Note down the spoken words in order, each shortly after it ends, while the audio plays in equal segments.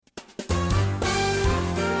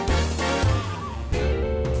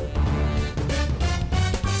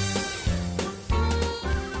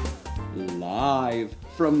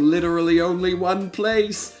from literally only one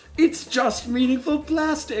place. It's Just Meaningful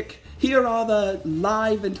Plastic. Here are the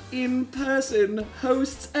live and in-person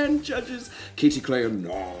hosts and judges, Katie Claire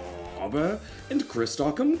Nauber and Chris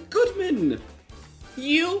Stockham Goodman.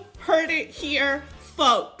 You heard it here,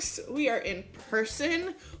 folks. We are in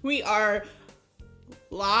person. We are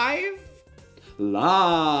live.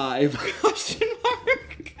 Live. Question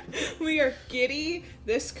mark. We are giddy.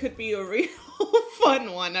 This could be a real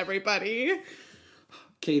fun one, everybody.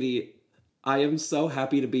 Katie, I am so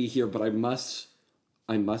happy to be here, but I must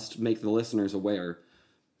make the listeners aware.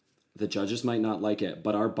 The judges might not like it,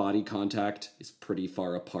 but our body contact is pretty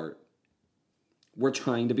far apart. We're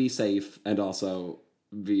trying to be safe and also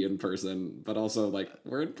be in person, but also,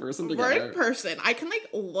 we're in person together. We're in person. I can,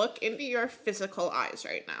 look into your physical eyes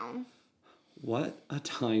right now. What a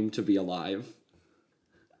time to be alive.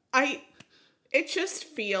 It just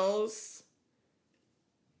feels...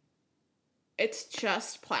 It's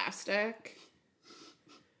just plastic,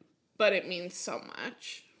 but it means so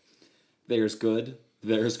much. There's good,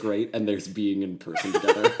 there's great, and there's being in person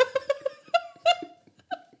together.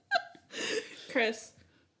 Chris,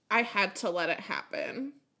 I had to let it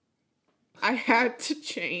happen. I had to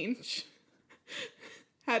change.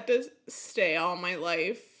 Had to stay all my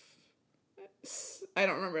life. I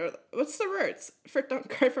don't remember. What's the words? For Don't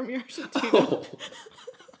Cry for Me, Argentina. Oh.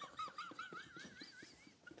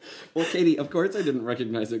 Well, Katie, of course I didn't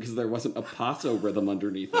recognize it because there wasn't a paso rhythm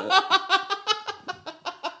underneath it.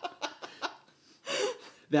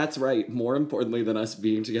 That's right. More importantly than us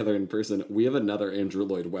being together in person, we have another Andrew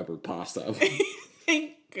Lloyd Webber paso.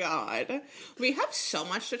 Thank God. We have so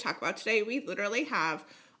much to talk about today. We literally have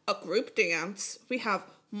a group dance. We have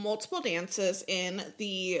multiple dances in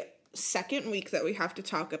the second week that we have to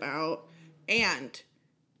talk about. And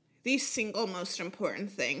the single most important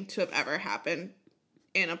thing to have ever happened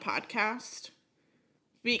in a podcast,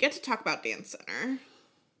 we get to talk about Dance Center.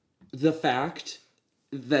 The fact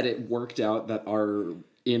that it worked out that our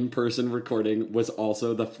in-person recording was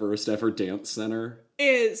also the first ever Dance Center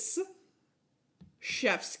is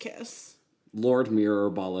chef's kiss. Lord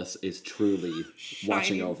Mirrorballis is truly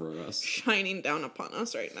watching over us. Shining down upon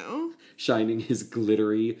us right now. Shining his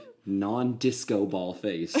glittery, non-disco ball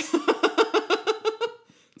face.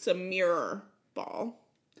 It's a mirror ball.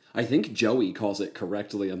 I think Joey calls it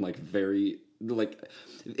correctly and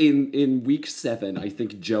in week 7, I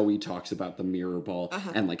think Joey talks about the mirror ball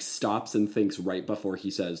and stops and thinks right before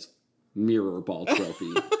he says mirror ball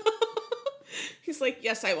trophy. He's like,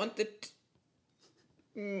 yes, I want the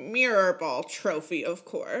mirror ball trophy, of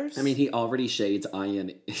course. I mean, he already shades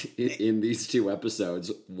Ian in these 2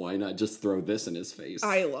 episodes. Why not just throw this in his face?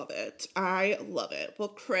 I love it. I love it. Well,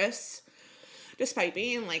 Chris, despite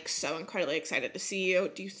being, so incredibly excited to see you,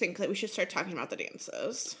 do you think that we should start talking about the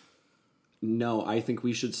dances? No, I think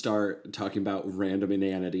we should start talking about random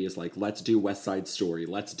inanities, let's do West Side Story,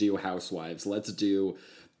 let's do Housewives, let's do,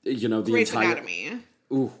 the Grey's entire... Anatomy.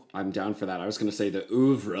 Ooh, I'm down for that. I was going to say the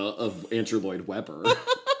oeuvre of Andrew Lloyd Webber.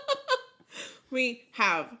 We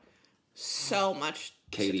have so much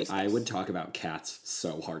Katie, to discuss. I would talk about Cats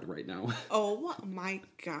so hard right now. Oh my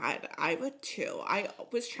God, I would too. I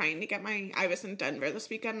was in Denver this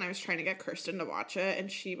weekend and I was trying to get Kirsten to watch it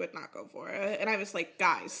and she would not go for it. And I was like,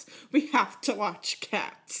 guys, we have to watch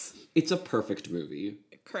Cats. It's a perfect movie.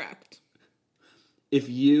 Correct. If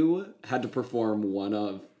you had to perform one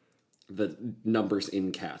of the numbers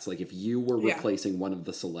in Cats, if you were replacing one of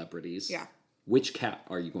the celebrities, which cat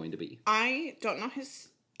are you going to be? I don't know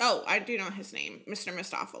I do know his name, Mr.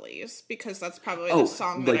 Mistopheles, because that's probably the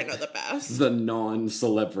song that I know the best. The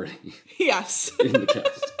non-celebrity. Yes. In the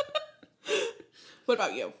cast. What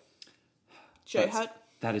about you? J-Hut?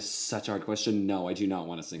 That is such a hard question. No, I do not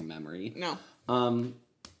want to sing Memory. No.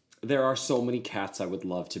 There are so many cats I would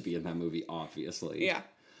love to be in that movie, obviously. Yeah.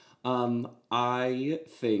 I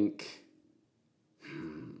think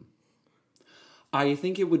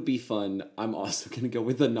it would be fun. I'm also going to go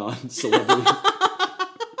with a non-celebrity.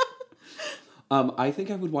 I think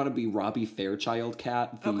I would want to be Robbie Fairchild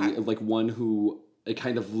Cat, one who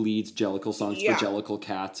kind of leads Jellicle songs for Jellicle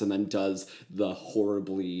Cats and then does the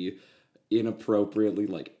horribly, inappropriately,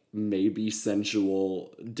 maybe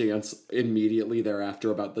sensual dance immediately thereafter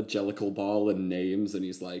about the Jellicle ball and names, and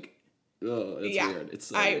he's like, oh, it's weird. It's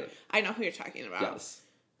so weird. I know who you're talking about. Yes.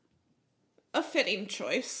 A fitting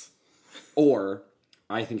choice. Or,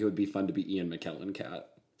 I think it would be fun to be Ian McKellen Cat.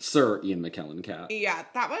 Sir Ian McKellen Cat. Yeah,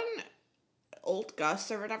 that one... Old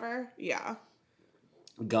Gus or whatever? Yeah.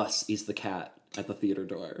 Gus is the cat at the theater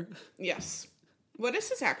door. Yes. What is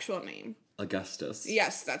his actual name? Augustus.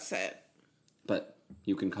 Yes, that's it. But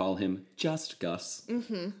you can call him just Gus.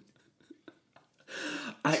 Mm-hmm.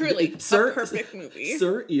 Truly, a perfect movie.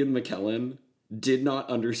 Sir Ian McKellen did not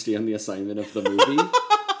understand the assignment of the movie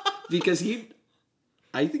because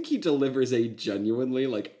I think he delivers a genuinely,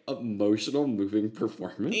 like, emotional, moving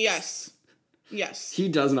performance. Yes. Yes. He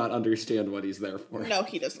does not understand what he's there for. No,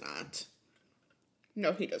 he does not.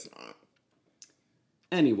 No, he does not.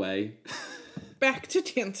 Anyway. Back to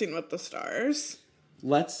Dancing with the Stars.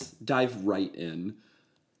 Let's dive right in.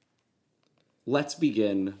 Let's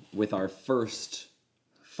begin with our first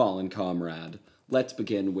fallen comrade. Let's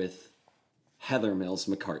begin with Heather Mills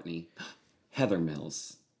McCartney. Heather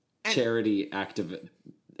Mills. Charity activist,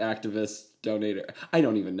 donator. I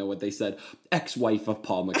don't even know what they said. Ex-wife of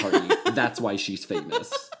Paul McCartney. That's why she's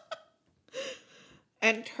famous.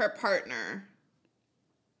 And her partner.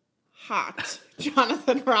 Hot.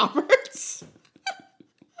 Jonathan Roberts.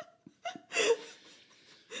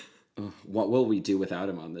 What will we do without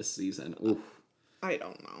him on this season? Oof. I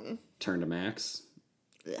don't know. Turn to Max.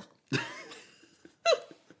 Yeah.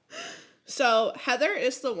 So, Heather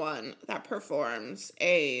is the one that performs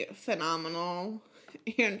a phenomenal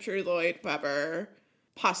Andrew Lloyd Webber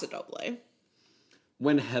Paso Doble.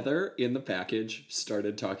 When Heather, in the package,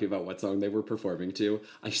 started talking about what song they were performing to,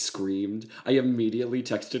 I screamed. I immediately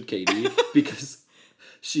texted Katie because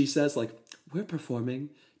she says, like, we're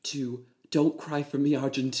performing to Don't Cry For Me,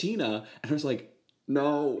 Argentina. And I was like,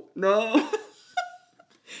 no.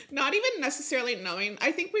 Not even necessarily knowing.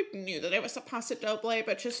 I think we knew that it was a Paso Doble,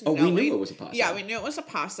 but just knowing. Oh, we knew it was a Paso. Yeah, we knew it was a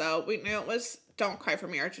Paso. We knew it was Don't Cry For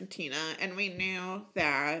Me, Argentina. And we knew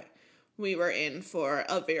that we were in for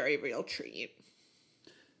a very real treat.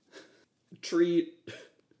 We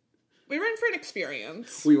were in for an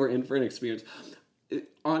experience. We were in for an experience.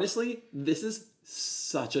 Honestly, this is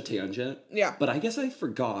such a tangent. Yeah. But I guess I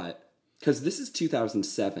forgot, because this is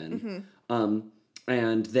 2007,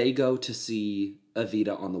 and they go to see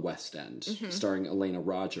Evita on the West End, starring Elena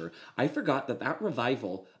Roger. I forgot that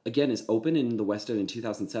revival, again, is open in the West End in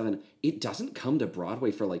 2007. It doesn't come to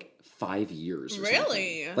Broadway for, like, 5 years or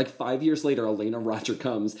really? Something. Like, 5 years later, Elena Roger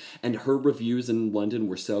comes, and her reviews in London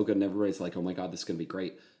were so good, and everybody's like, oh my god, this is going to be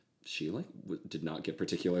great. She, like, did not get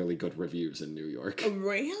particularly good reviews in New York.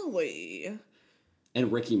 Really?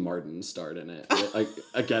 And Ricky Martin starred in it,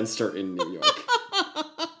 against her in New York.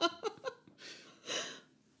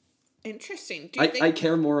 Interesting. I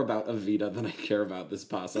care more about Evita than I care about this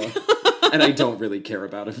Paso. And I don't really care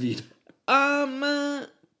about Evita.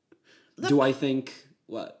 Do I think...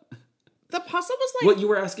 What? The Paso was like... What, you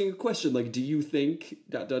were asking a question, like, do you think... ...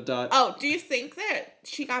 Oh, do you think that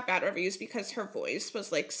she got bad reviews because her voice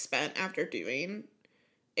was, like, spent after doing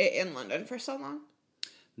it in London for so long?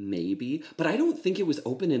 Maybe. But I don't think it was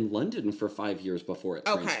open in London for 5 years before it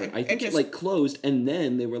transferred. Okay. I think it like, closed, and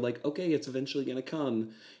then they were like, okay, it's eventually going to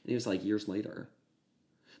come. And it was, like, years later.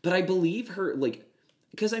 But I believe her, like...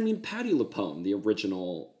 Because, I mean, Patti LuPone, the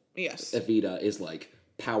original Evita, is, like,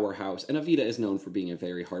 powerhouse. And Evita is known for being a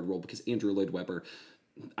very hard role because Andrew Lloyd Webber...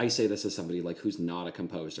 I say this as somebody, like, who's not a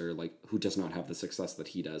composer, like, who does not have the success that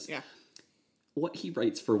he does. Yeah. What he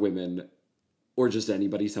writes for women, or just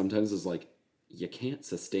anybody sometimes, is, like, you can't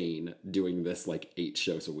sustain doing this, like, 8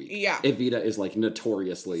 shows a week. Yeah. Evita is, like,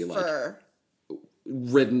 notoriously, like,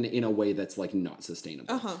 written in a way that's, like, not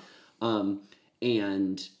sustainable. Uh-huh.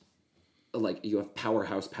 And, like, you have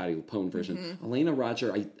powerhouse Patti LuPone version. Mm-hmm. Elena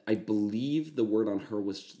Roger, I believe the word on her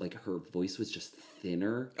was, like, her voice was just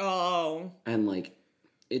thinner. Oh. And, like,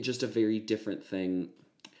 it's just a very different thing.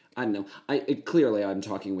 I don't know. Clearly, I'm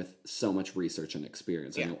talking with so much research and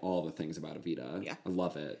experience. Yeah. I know all the things about Evita. Yeah. I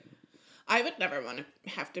love it. I would never want to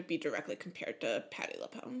have to be directly compared to Patti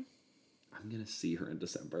LuPone. I'm going to see her in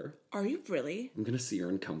December. Are you really? I'm going to see her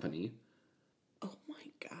in Company. Oh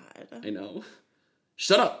my god. I know.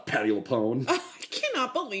 Shut up, Patti LuPone. I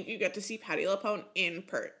cannot believe you get to see Patti LuPone in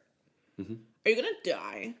person. Mm-hmm. Are you going to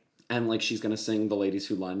die? And, like, she's going to sing The Ladies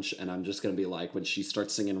Who Lunch, and I'm just going to be like, when she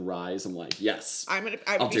starts singing Rise, I'm like, yes,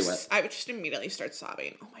 I'll do it. I would just immediately start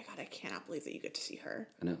sobbing. Oh my god, I cannot believe that you get to see her.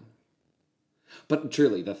 I know. But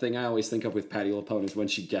truly, the thing I always think of with Patti LuPone is when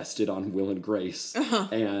she guested on Will and Grace. Uh-huh.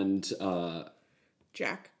 And,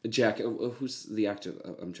 Jack, who's the actor?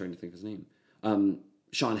 I'm trying to think of his name.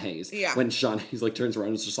 Sean Hayes. Yeah. When Sean Hayes, like, turns around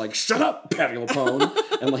and is just like, shut up, Patti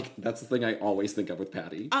LuPone. And, like, that's the thing I always think of with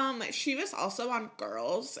Patti. She was also on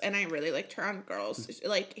Girls, and I really liked her on Girls.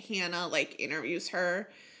 Like, Hannah, like, interviews her,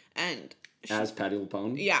 and... As Patti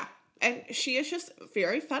LuPone? Yeah. And she is just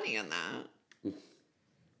very funny in that.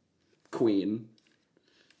 Queen.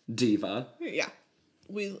 Diva. Yeah.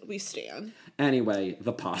 We stand. Anyway,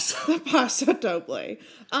 the Paso. The Paso Doble.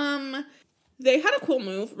 They had a cool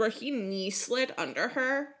move where he knee slid under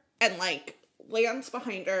her and, like, lands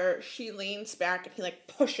behind her, she leans back, and he, like,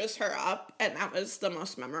 pushes her up, and that was the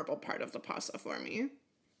most memorable part of the pasta for me.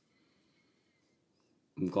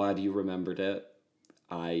 I'm glad you remembered it.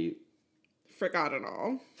 I forgot it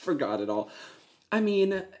all. I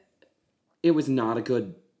mean, it was not a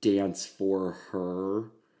good dance for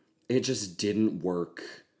her. It just didn't work.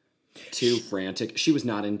 Too frantic. She was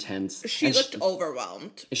not intense. She looked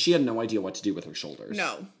overwhelmed. She had no idea what to do with her shoulders.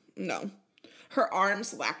 No. Her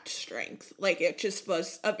arms lacked strength. Like, it just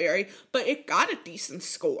was but it got a decent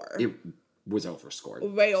score. It was overscored.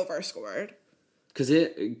 Way overscored. Because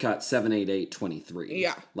it got 788-23.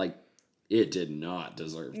 Yeah. Like, it did not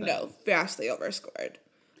deserve that. No, vastly overscored.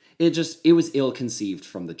 It was ill-conceived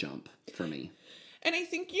from the jump for me. And I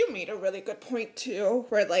think you made a really good point, too,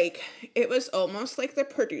 where, like, it was almost like the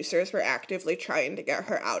producers were actively trying to get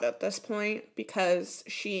her out at this point because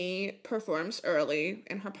she performs early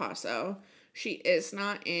in her paso. She is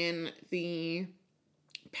not in the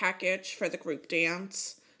package for the group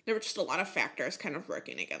dance. There were just a lot of factors kind of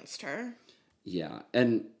working against her. Yeah,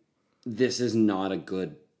 and this is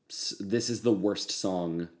the worst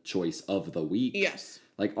song choice of the week. Yes.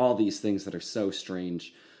 Like, all these things that are so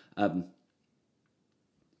strange. I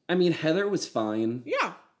mean, Heather was fine.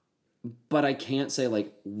 Yeah. But I can't say,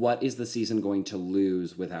 like, what is the season going to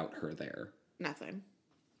lose without her there? Nothing.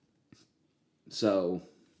 So...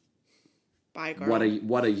 Bye, girl.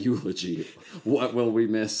 What a eulogy. What will we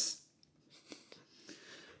miss?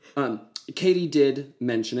 Katie did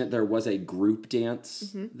mention it. There was a group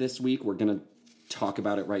dance this week. We're going to talk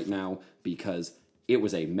about it right now because it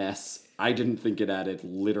was a mess. I didn't think it added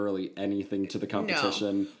literally anything to the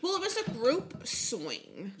competition. No. Well, it was a group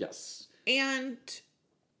swing. Yes. And,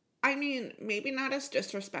 I mean, maybe not as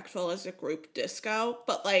disrespectful as a group disco,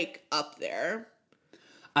 but, like, up there.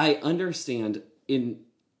 I understand in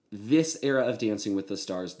this era of Dancing with the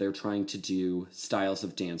Stars, they're trying to do styles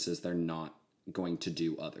of dances they're not going to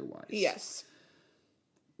do otherwise. Yes.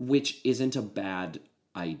 Which isn't a bad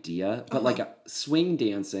idea, but like swing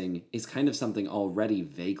dancing is kind of something already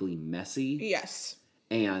vaguely messy. Yes.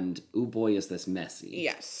 And, oh boy, is this messy.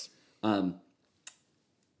 Yes.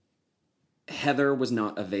 Heather was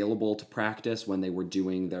not available to practice when they were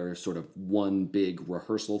doing their sort of one big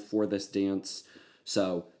rehearsal for this dance.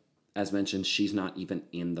 So, as mentioned, she's not even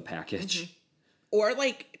in the package. Mm-hmm. Or,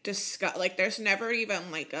 like, there's never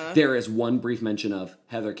even, like, a... There is one brief mention of,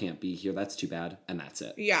 Heather can't be here, that's too bad, and that's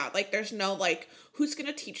it. Yeah, like, there's no, like, who's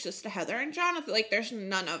gonna teach this to Heather and Jonathan? Like, there's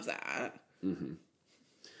none of that. Mm-hmm.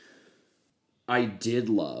 I did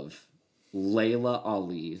love Layla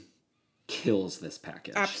Ali kills this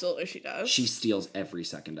package. Absolutely she does. She steals every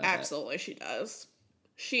second of it. Absolutely she does.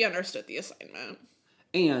 She understood the assignment.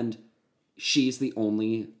 And she's the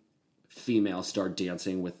only female star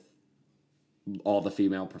dancing with all the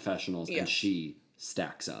female professionals, and she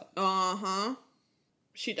stacks up. Uh-huh.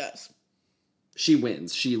 She does. She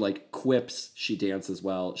wins. She, like, quips. She dances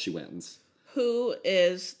well. She wins. Who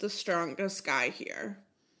is the strongest guy here?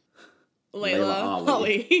 Layla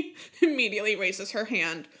Ali immediately raises her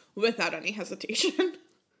hand without any hesitation.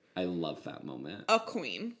 I love that moment. A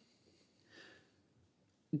queen.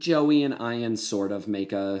 Joey and Ian sort of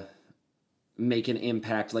make an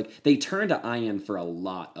impact. Like, they turn to Ian for a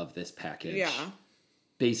lot of this package. Yeah.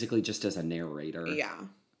 Basically just as a narrator. Yeah.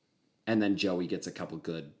 And then Joey gets a couple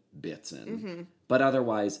good bits in. Mm-hmm. But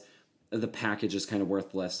otherwise, the package is kind of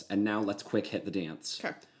worthless. And now let's quick hit the dance.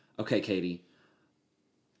 Okay. Okay, Katie.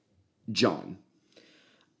 John.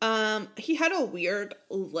 He had a weird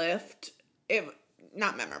lift.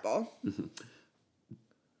 Not memorable. Mm-hmm.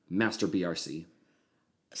 Master BRC.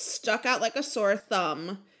 Stuck out like a sore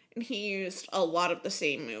thumb. And he used a lot of the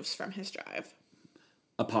same moves from his drive.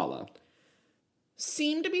 Apollo.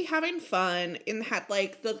 Seemed to be having fun and had,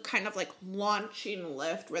 like, the kind of, like, launching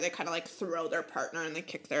lift where they kind of, like, throw their partner and they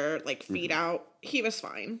kick their, like, feet out. He was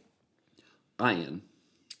fine. Ian.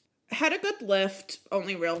 Had a good lift.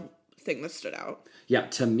 Only real thing that stood out. Yeah,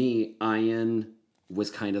 to me, Ian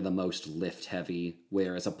was kind of the most lift heavy,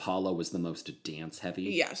 whereas Apollo was the most dance heavy.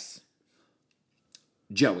 Yes.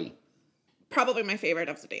 Joey. Probably my favorite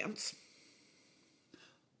of the dance.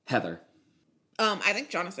 Heather. I think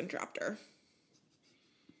Jonathan dropped her.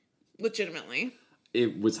 Legitimately.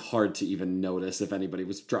 It was hard to even notice if anybody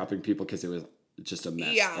was dropping people because it was just a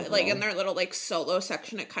mess. Yeah, overall. like in their little, like, solo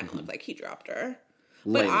section, it kind of looked like he dropped her.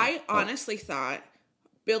 But I honestly thought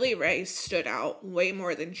Billy Ray stood out way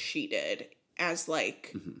more than she did as,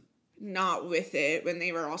 like, not with it when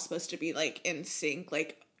they were all supposed to be, like, in sync.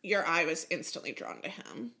 Like, your eye was instantly drawn to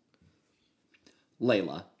him.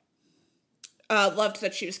 Layla. Loved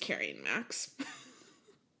that she was carrying Max.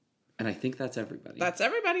 And I think that's everybody. That's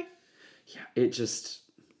everybody. Yeah, it just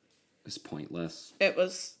is pointless. It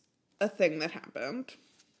was a thing that happened.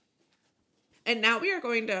 And now we are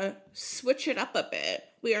going to switch it up a bit.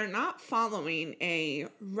 We are not following a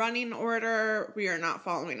running order. We are not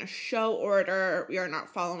following a show order. We are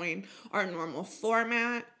not following our normal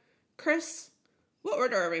format. Chris, what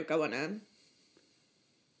order are we going in?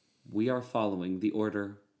 We are following the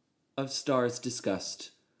order of stars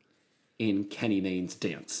discussed in Kenny Mayne's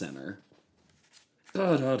Dance Center.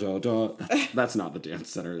 Da, da, da, da. That's not the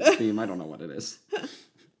Dance Center theme. I don't know what it is.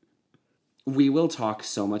 We will talk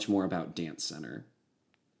so much more about Dance Center.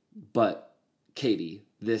 But, Katie,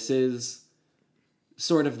 this is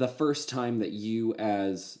sort of the first time that you,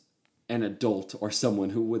 as an adult or someone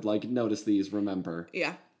who would, like, notice these, remember.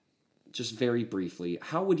 Yeah. Just very briefly,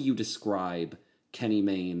 how would you describe Kenny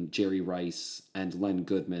Mayne, Jerry Rice, and Len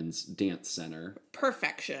Goodman's Dance Center?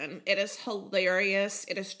 Perfection. It is hilarious.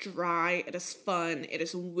 It is dry. It is fun. It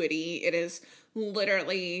is witty. It is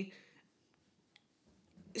literally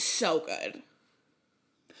so good.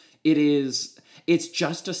 It's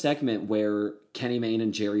just a segment where Kenny Mayne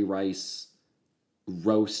and Jerry Rice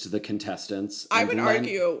roast the contestants. I would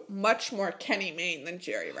argue much more Kenny Mayne than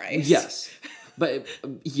Jerry Rice. Yes. But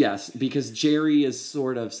yes, because Jerry is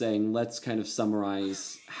sort of saying, let's kind of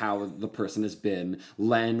summarize how the person has been.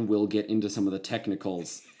 Len will get into some of the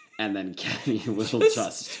technicals, and then Kenny will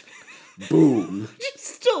just boom.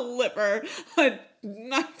 Just deliver a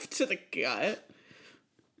knife to the gut.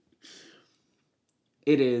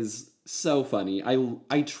 It is so funny.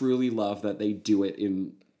 I truly love that they do it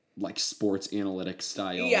in, like, sports analytics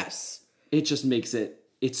style. Yes. It just makes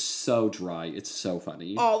it's so dry. It's so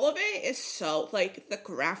funny. All of it is so, like, the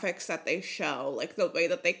graphics that they show, like, the way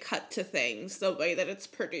that they cut to things, the way that it's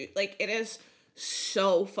produced, like, it is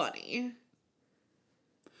so funny.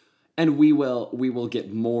 And we will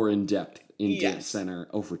get more in depth in Yes. Dance Center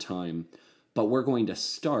over time. But we're going to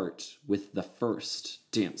start with the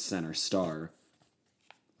first Dance Center star.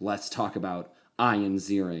 Let's talk about Ian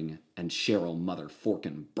Ziering and Cheryl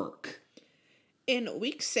Motherforkin Burke. In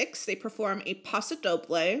week 6, they perform a paso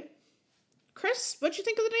doble. Chris, what'd you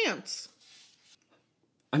think of the dance?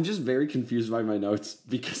 I'm just very confused by my notes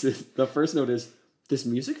because the first note is, this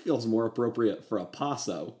music feels more appropriate for a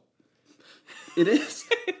paso. It is.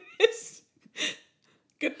 It is.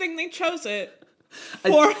 Good thing they chose it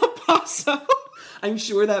for a paso. I'm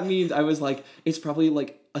sure that means I was like, it's probably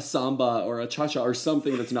like a samba or a cha-cha or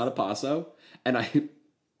something that's not a paso. And I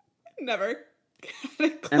never had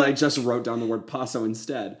it and I just wrote down the word paso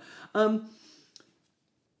instead.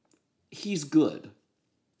 He's good.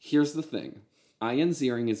 Here's the thing. Ian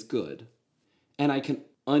Ziering is good. And I can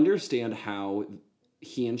understand how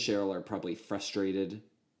he and Cheryl are probably frustrated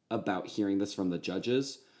about hearing this from the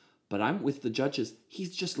judges. But I'm with the judges.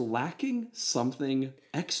 He's just lacking something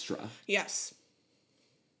extra. Yes.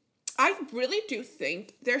 I really do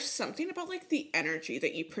think there's something about, like, the energy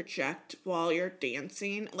that you project while you're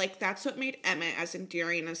dancing. Like, that's what made Emmett as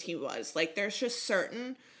endearing as he was. Like, there's just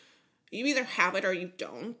certain, you either have it or you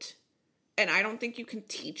don't. And I don't think you can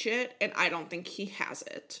teach it, and I don't think he has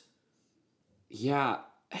it. Yeah,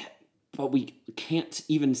 but we can't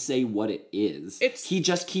even say what it is. He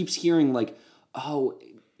just keeps hearing, like, oh,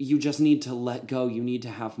 you just need to let go. You need to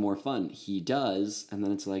have more fun. He does, and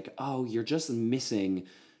then it's like, oh, you're just missing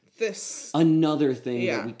this another thing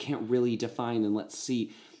that we can't really define, and let's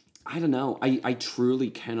see. I don't know. I truly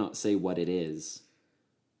cannot say what it is,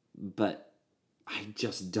 but I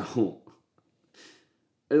just don't.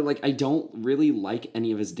 Like, I don't really like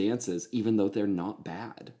any of his dances, even though they're not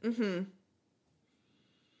bad. Mm-hmm.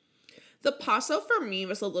 The paso for me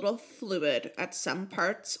was a little fluid at some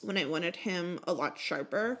parts when I wanted him a lot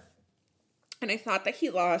sharper. And I thought that he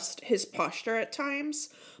lost his posture at times,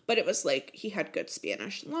 but it was like he had good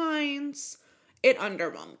Spanish lines. It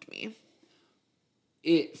underwhelmed me.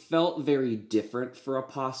 It felt very different for a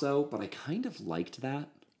paso, but I kind of liked that.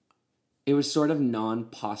 It was sort of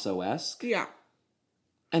non-paso-esque. Yeah.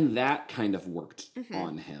 And that kind of worked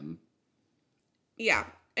on him. Yeah.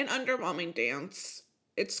 An underwhelming dance.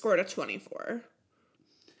 It scored a 24.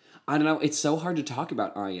 I don't know. It's so hard to talk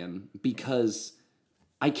about Ian because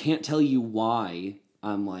I can't tell you why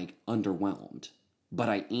I'm, like, underwhelmed. But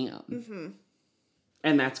I am. Mm-hmm.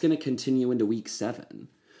 And that's going to continue into week 7.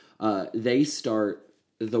 They start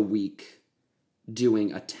the week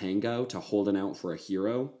doing a tango to Holding Out for a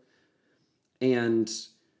Hero. And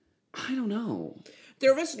I don't know.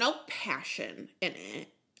 There was no passion in it.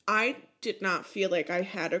 I did not feel like I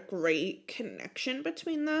had a great connection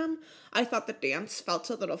between them. I thought the dance felt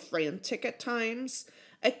a little frantic at times.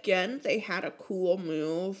 Again, they had a cool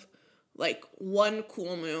move. Like, one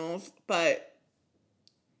cool move, but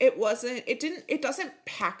it doesn't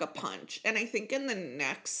pack a punch. And I think in the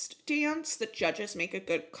next dance, the judges make a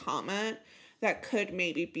good comment that could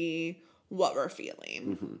maybe be what we're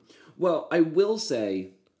feeling. Mm-hmm. Well, I will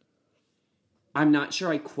say, I'm not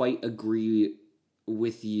sure I quite agree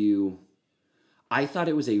with you. I thought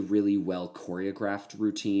it was a really well choreographed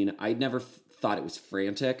routine. I never thought it was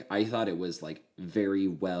frantic. I thought it was like very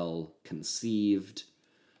well conceived.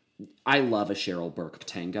 I love a Cheryl Burke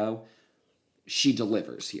tango. She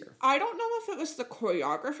delivers here. I don't know if it was the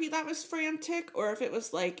choreography that was frantic or if it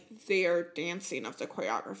was like their dancing of the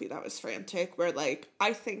choreography that was frantic, where like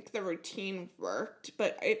I think the routine worked,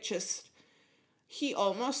 but he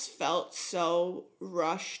almost felt so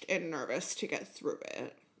rushed and nervous to get through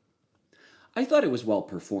it. I thought it was well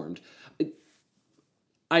performed.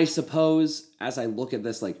 I suppose as I look at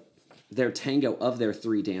this, like their tango, of their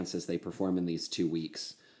 3 dances they perform in these 2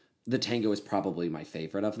 weeks, the tango is probably my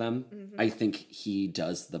favorite of them. Mm-hmm. I think he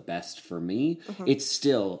does the best for me. Mm-hmm. It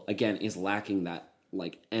still, again, is lacking that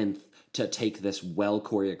like nth to take this well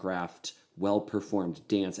choreographed, well performed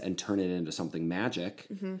dance and turn it into something magic.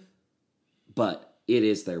 Mm-hmm. But it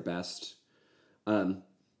is their best.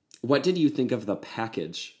 What did you think of the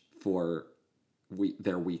package for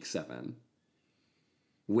their week 7?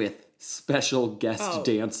 With special guest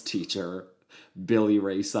dance teacher Billy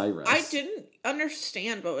Ray Cyrus. I didn't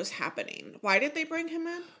understand what was happening. Why did they bring him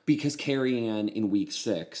in? Because Carrie Ann in week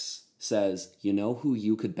 6 says, you know who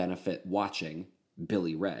you could benefit watching?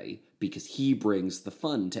 Billy Ray. Because he brings the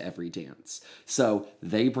fun to every dance. So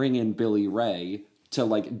they bring in Billy Ray to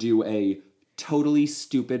like do a totally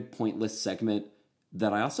stupid, pointless segment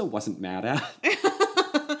that I also wasn't mad at.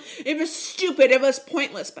 It was stupid. It was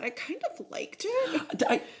pointless, but I kind of liked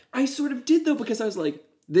it. I sort of did though, because I was like,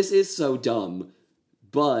 this is so dumb,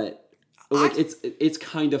 but like it's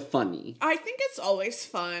kind of funny. I think it's always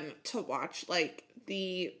fun to watch like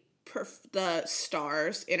the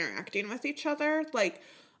stars interacting with each other. Like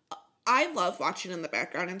I love watching in the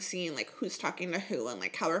background and seeing like who's talking to who and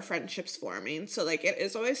like how our friendship's forming. So like it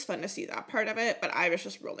is always fun to see that part of it, but I was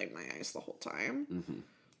just rolling my eyes the whole time. Mm-hmm.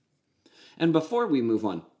 And before we move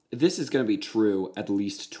on, this is going to be true at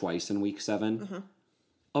least twice in week 7. Mm-hmm.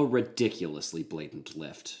 A ridiculously blatant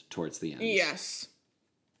lift towards the end. Yes.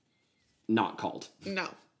 Not called. No.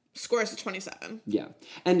 Scores a 27. Yeah.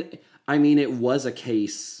 And, I mean, it was a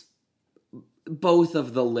case... Both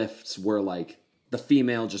of the lifts were like, the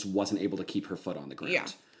female just wasn't able to keep her foot on the ground. Yeah.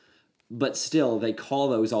 But still, they call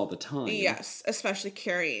those all the time. Yes. Especially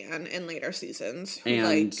Carrie Ann in later seasons.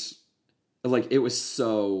 And, like, it was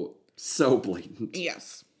so blatant.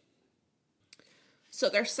 Yes. So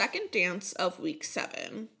their second dance of week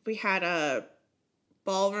 7, we had a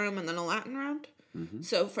ballroom and then a Latin round. Mm-hmm.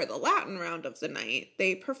 So for the Latin round of the night,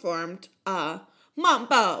 they performed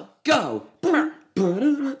Mambo. Go!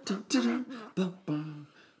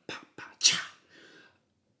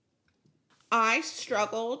 I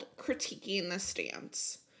struggled critiquing this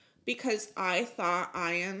dance because I thought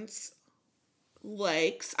Ian's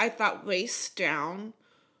legs, I thought waist down,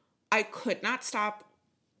 I could not stop.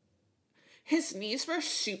 His knees were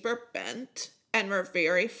super bent and were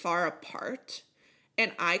very far apart,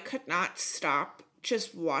 and I could not stop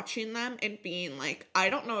just watching them and being like, I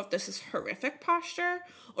don't know if this is horrific posture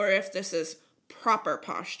or if this is proper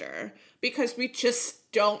posture, because we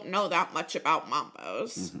just don't know that much about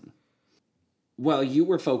Mambos. Mm-hmm. Well, you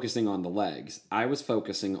were focusing on the legs. I was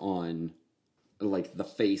focusing on, like, the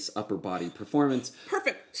face, upper body performance.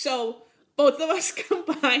 Perfect. So, both of us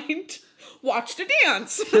combined watched a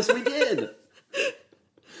dance. Yes, we did.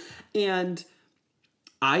 And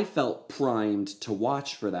I felt primed to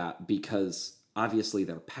watch for that because, obviously,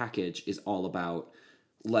 their package is all about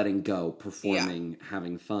letting go, performing,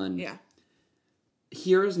 having fun. Yeah.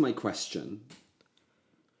 Here's my question.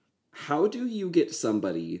 How do you get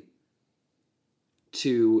somebody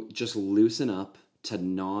to just loosen up, to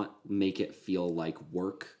not make it feel like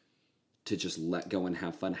work, to just let go and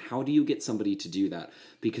have fun? How do you get somebody to do that?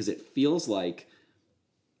 Because it feels like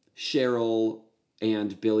Cheryl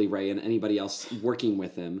and Billy Ray and anybody else working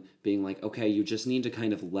with him being like, okay, you just need to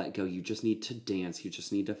kind of let go. You just need to dance. You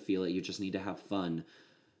just need to feel it. You just need to have fun.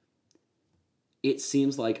 It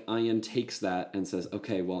seems like Ian takes that and says,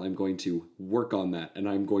 okay, well, I'm going to work on that, and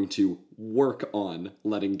I'm going to work on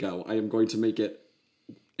letting go. I am going to make it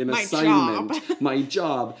an assignment, my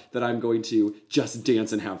job, that I'm going to just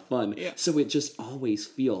dance and have fun. Yeah. So it just always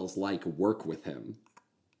feels like work with him.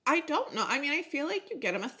 I don't know. I mean, I feel like you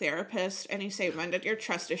get him a therapist and you say, when did your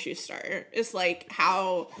trust issues start? Is like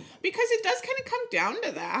how, because it does kind of come down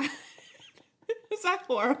to that. Is that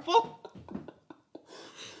horrible?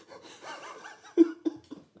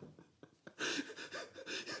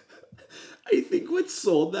 I think what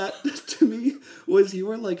sold that to me was you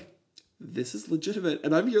were like, this is legitimate.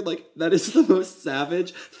 And I'm here like, that is the most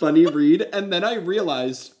savage, funny read. And then I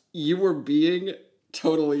realized you were being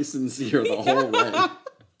totally sincere the whole way.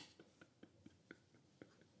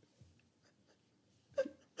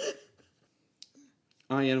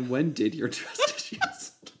 Ian, when did your trust issues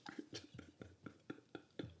start?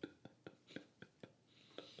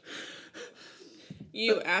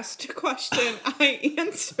 You asked a question, I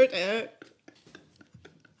answered it.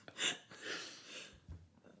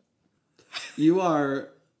 You are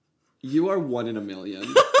one in a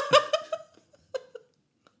million.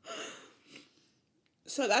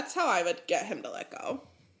 So that's how I would get him to let go.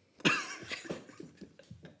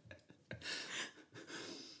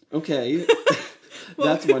 Okay.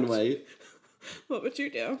 That's one way. What would you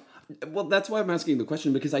do? Well, that's why I'm asking the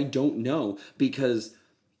question, because I don't know. Because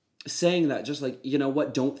saying that, just like, you know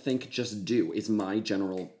what, don't think, just do, is my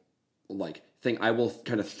general, like, thing. I will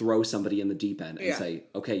kind of throw somebody in the deep end and say,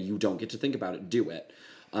 okay, you don't get to think about it, do it.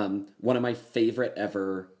 One of my favorite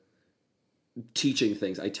ever teaching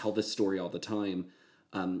things, I tell this story all the time,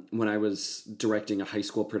 when I was directing a high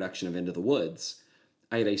school production of Into the Woods,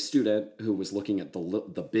 I had a student who was looking at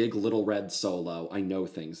the big Little Red solo, I Know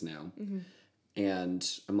Things Now. Mm-hmm. And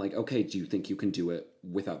I'm like, okay, do you think you can do it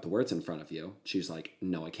without the words in front of you? She's like,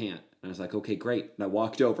 no, I can't. And I was like, okay, great. And I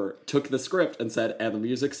walked over, took the script and said, and the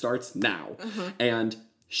music starts now. Uh-huh. And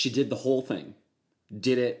she did the whole thing.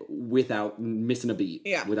 Did it without missing a beat.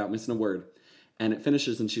 Yeah. Without missing a word. And it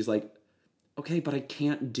finishes and she's like, okay, but I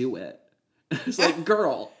can't do it. It's like,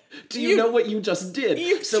 girl, do you know what you just did?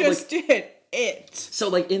 You just did it. So,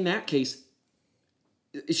 like, in that case,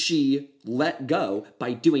 she let go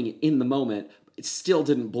by doing it in the moment. It still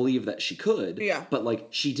didn't believe that she could. Yeah. But, like,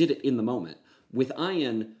 she did it in the moment. With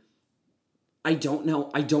Ian, I don't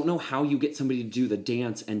know how you get somebody to do the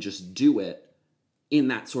dance and just do it in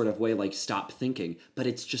that sort of way, like, stop thinking. But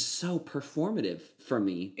it's just so performative for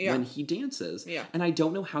me when he dances. Yeah. And I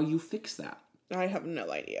don't know how you fix that. I have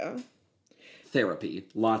no idea. Therapy.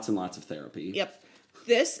 Lots and lots of therapy. Yep.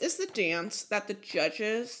 This is the dance that the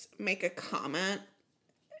judges make a comment,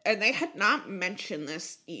 and they had not mentioned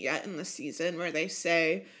this yet in the season, where they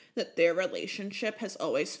say that their relationship has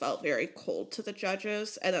always felt very cold to the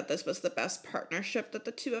judges, and that this was the best partnership that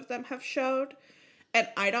the two of them have showed. And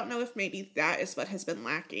I don't know if maybe that is what has been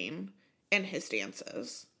lacking in his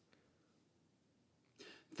dances.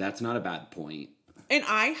 That's not a bad point. And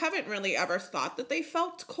I haven't really ever thought that they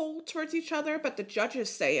felt cold towards each other, but the judges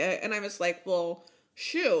say it, and I was like, well,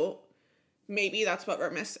 shoot, maybe that's what we're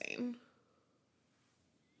missing.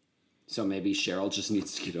 So maybe Cheryl just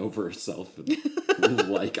needs to get over herself and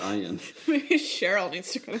like Ian. Maybe Cheryl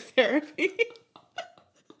needs to go to therapy.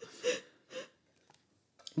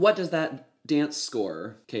 What does that dance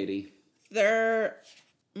score, Katie? Their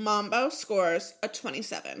Mambo scores a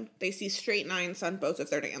 27. They see straight 9s on both of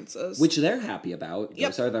their dances. Which they're happy about.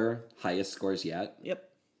 Yep. Those are their highest scores yet. Yep.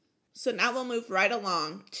 So now we'll move right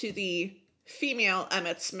along to the female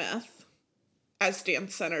Emmett Smith, as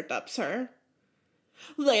Dance Center dubs her.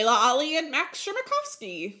 Layla Ali and Max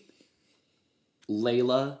Shermakovsky.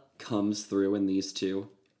 Layla comes through in these two.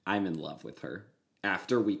 I'm in love with her.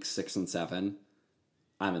 After weeks 6 and 7,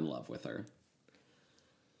 I'm in love with her.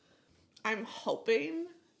 I'm hoping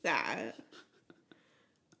that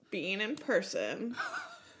being in person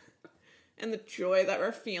and the joy that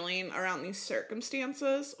we're feeling around these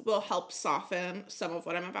circumstances will help soften some of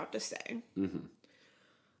what I'm about to say. Mm-hmm.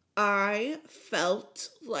 I felt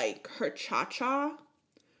like her cha-cha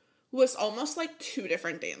was almost like two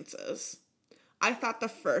different dances. I thought the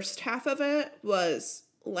first half of it was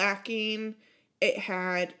lacking. It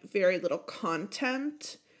had very little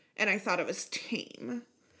content, and I thought it was tame.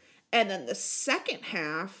 And then the second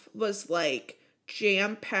half was like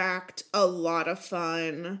jam-packed, a lot of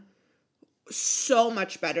fun, so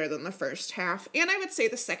much better than the first half. And I would say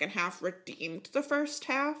the second half redeemed the first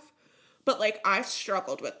half, but like I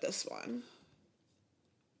struggled with this one.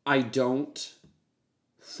 I don't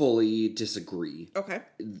fully disagree. Okay.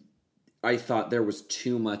 I thought there was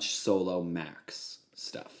too much solo Max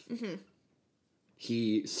stuff. Mm-hmm.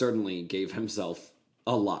 He certainly gave himself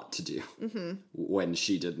a lot to do when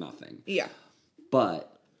she did nothing. Yeah.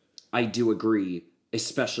 But I do agree,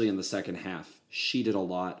 especially in the second half, she did a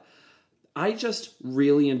lot. I just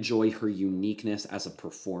really enjoy her uniqueness as a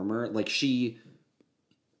performer. Like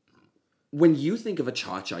when you think of a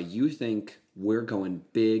cha-cha, you think we're going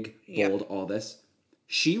big, bold, all this.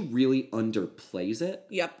 She really underplays it.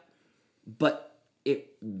 Yep. But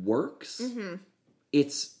it works. Mm-hmm.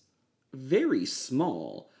 It's very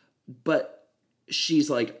small, but she's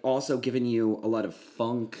like also giving you a lot of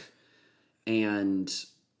funk And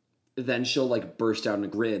then she'll, like, burst out in a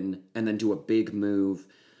grin and then do a big move.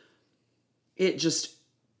 It just...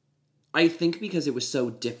 I think because it was so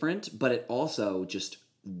different, but it also just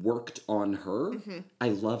worked on her, I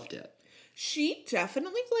loved it. She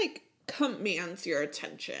definitely, like, commands your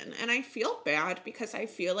attention. And I feel bad because I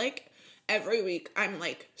feel like every week I'm,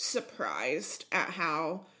 like, surprised at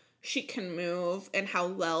how she can move and how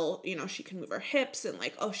well, you know, she can move her hips and,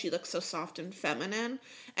 like, oh, she looks so soft and feminine.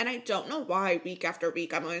 And I don't know why week after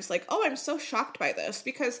week I'm always like, oh, I'm so shocked by this,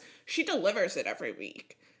 because she delivers it every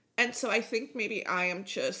week. And so I think maybe I am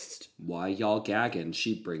just... Why y'all gagging?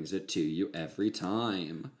 She brings it to you every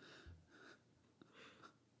time.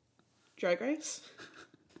 Drag Race?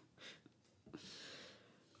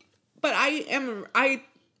 But I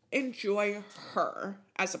enjoy her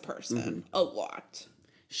as a person a lot.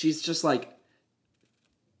 She's just, like,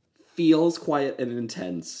 feels quiet and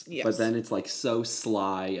intense, yes. But then it's, like, so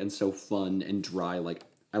sly and so fun and dry. Like,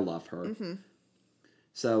 I love her.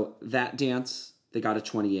 So that dance... They got a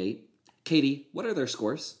 28. Katie, what are their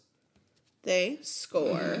scores? They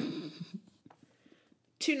score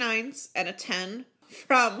 2 9s and a 10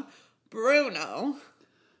 from Bruno.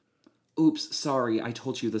 Oops, sorry, I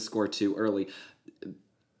told you the score too early.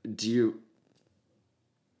 Do you...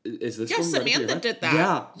 Is this Yes, Samantha did that.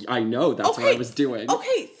 Yeah, I know. That's what I was doing.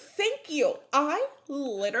 Okay, thank you. I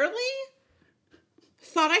literally...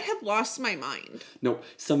 thought I had lost my mind. No,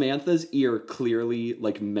 Samantha's ear clearly,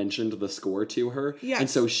 like, mentioned the score to her. Yes. And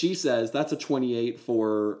so she says, that's a 28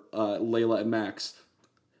 for Layla and Max.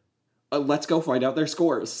 Let's go find out their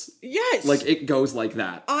scores. Yes. Like, it goes like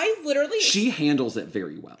that. I literally... She handles it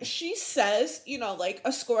very well. She says, you know, like,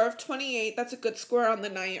 a score of 28, that's a good score on the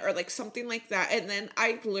night, or, like, something like that. And then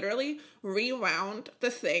I literally rewound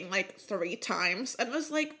the thing, like, 3 times and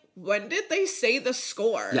was like, when did they say the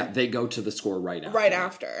score? Yeah, they go to the score right after. Right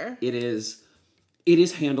after. It is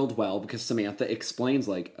handled well because Samantha explains,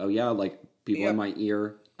 like, oh yeah, like, people in my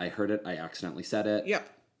ear, I heard it, I accidentally said it. Yep.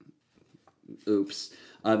 Oops.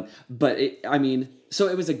 But I mean, so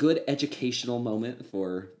it was a good educational moment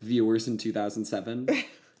for viewers in 2007.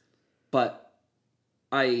 But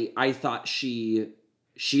I thought she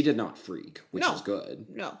did not freak, which is good.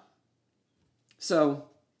 No. So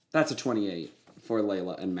that's a 28 for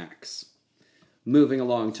Layla and Max. Moving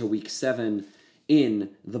along to week 7 in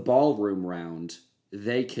the ballroom round,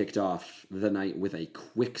 they kicked off the night with a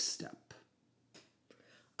quick step.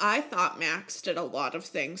 I thought Max did a lot of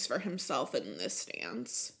things for himself in this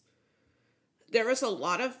dance. There was a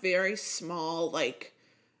lot of very small, like,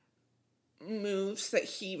 moves that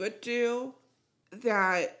he would do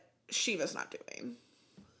that she was not doing.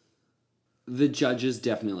 The judges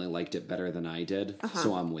definitely liked it better than I did,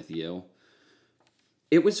 so I'm with you.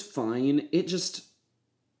 It was fine. It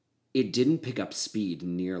didn't pick up speed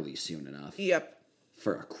nearly soon enough. Yep.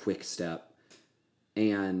 For a quick step.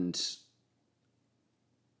 And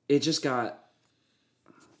it just got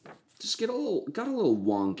a little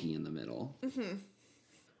wonky in the middle.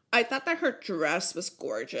 I thought that her dress was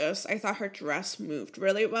gorgeous. I thought her dress moved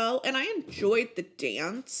really well, and I enjoyed the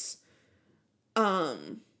dance.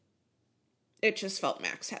 It just felt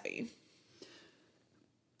Max heavy.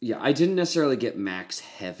 Yeah, I didn't necessarily get Max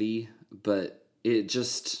heavy, but it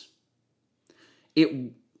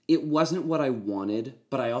wasn't what I wanted,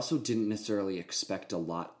 but I also didn't necessarily expect a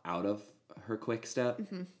lot out of her quick step.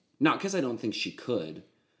 Not because I don't think she could,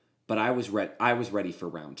 but I was ready for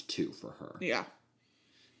round 2 for her. Yeah.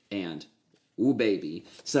 And, ooh baby.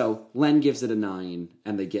 So, Len gives it a 9,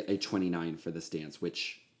 and they get a 29 for this dance,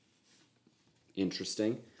 which,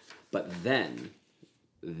 interesting. But then,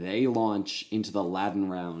 they launch into the Latin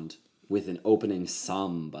round with an opening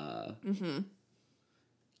samba.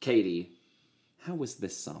 Katie, how was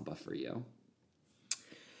this samba for you?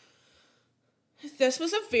 This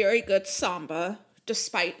was a very good samba,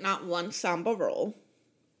 despite not one samba roll.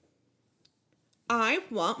 I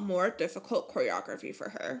want more difficult choreography for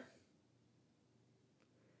her.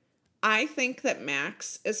 I think that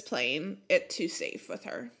Max is playing it too safe with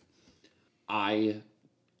her. I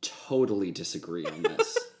totally disagree on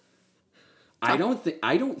this. I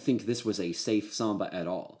don't think this was a safe samba at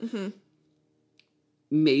all.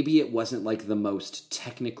 Maybe it wasn't like the most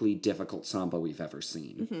technically difficult samba we've ever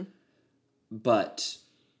seen. But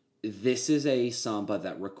this is a samba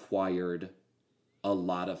that required a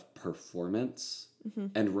lot of performance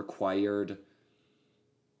and required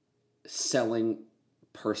selling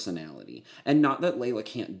personality. And not that Layla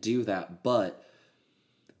can't do that, but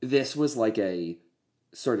this was like a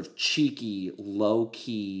sort of cheeky,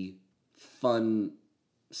 low-key, fun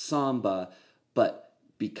samba, but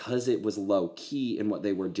because it was low key in what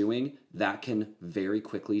they were doing, that can very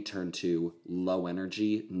quickly turn to low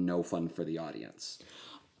energy, no fun for the audience.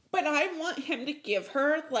 But I want him to give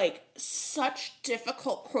her, like, such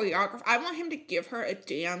difficult choreography. I want him to give her a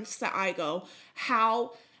dance that I go,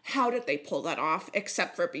 how did they pull that off,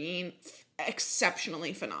 except for being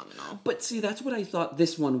exceptionally phenomenal? But see, that's what I thought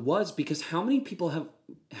this one was, because how many people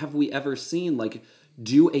have we ever seen, like,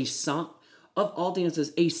 do of all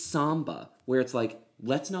dances, a samba, where it's like,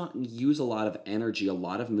 let's not use a lot of energy. A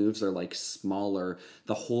lot of moves are, like, smaller.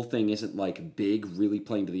 The whole thing isn't, like, big, really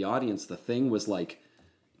playing to the audience. The thing was, like,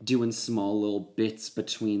 doing small little bits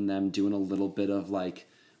between them, doing a little bit of, like,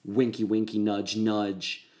 winky, winky, nudge,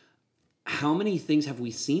 nudge. How many things have we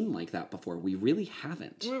seen like that before? We really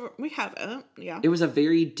haven't. We haven't, yeah. It was a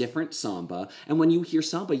very different samba, and when you hear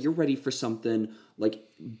samba, you're ready for something, like,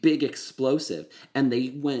 big, explosive, and they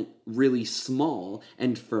went really small,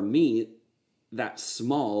 and for me, that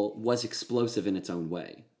small was explosive in its own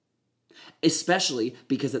way. Especially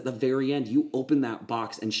because at the very end, you open that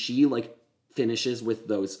box, and she, like, finishes with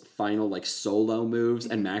those final, like, solo moves,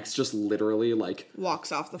 and Max just literally, like,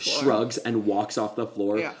 walks off the floor, shrugs and walks off the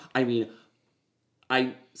floor. Yeah. I mean,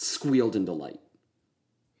 I squealed in delight.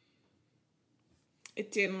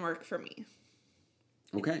 It didn't work for me.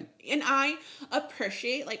 Okay. And I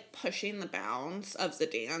appreciate, like, pushing the bounds of the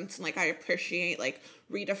dance, and, like, I appreciate, like,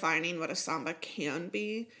 redefining what a samba can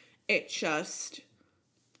be. It just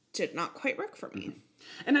did not quite work for me.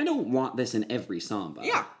 And I don't want this in every samba.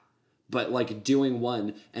 Yeah. But, like, doing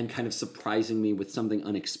one and kind of surprising me with something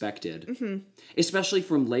unexpected. Especially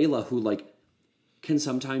from Layla, who, like, can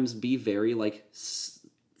sometimes be very, like,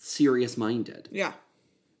 serious-minded. Yeah.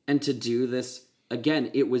 And to do this,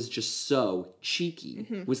 again, it was just so cheeky,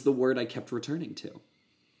 was the word I kept returning to.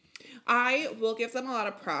 I will give them a lot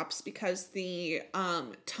of props because the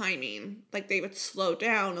timing, like, they would slow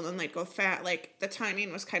down and then they'd go fat. Like, the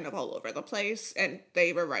timing was kind of all over the place, and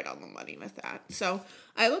they were right on the money with that. So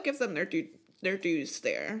I will give them their dues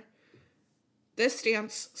there. This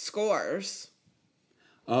dance scores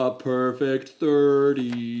a perfect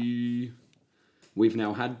 30. We've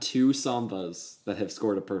now had 2 sambas that have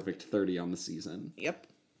scored a perfect 30 on the season. Yep.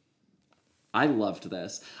 I loved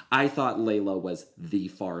this. I thought Layla was the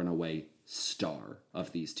far and away star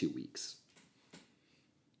of these 2 weeks.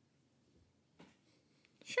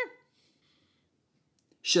 Sure.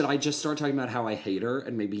 Should I just start talking about how I hate her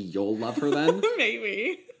and maybe you'll love her then?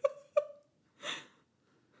 Maybe.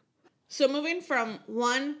 So moving from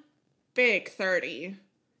one big 30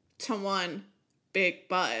 to one big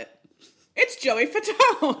butt, it's Joey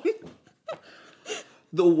Fatone.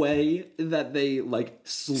 The way that they, like,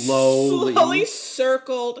 slowly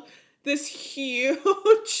circled this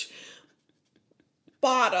huge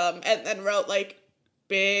bottom and then wrote, like,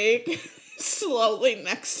 big slowly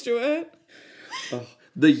next to it.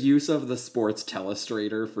 The use of the sports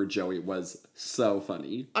telestrator for Joey was so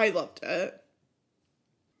funny. I loved it.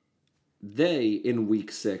 They, in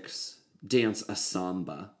week 6, dance a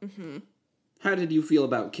samba. How did you feel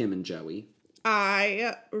about Kim and Joey?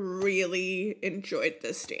 I really enjoyed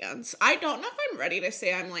this dance. I don't know if I'm ready to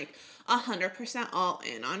say I'm, like, 100% all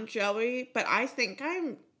in on Joey, but I think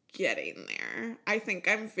I'm getting there. I think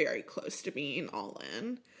I'm very close to being all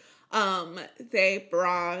in. They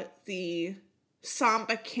brought the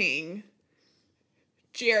Samba King,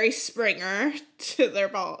 Jerry Springer, to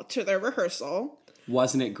their rehearsal.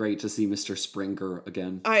 Wasn't it great to see Mr. Springer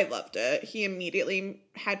again? I loved it. He immediately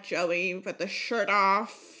had Joey with the shirt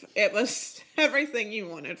off. It was everything you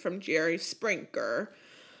wanted from Jerry Springer.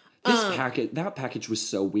 That package was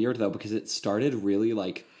so weird, though, because it started really,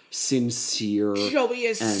 like, sincere. Joey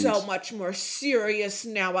is so much more serious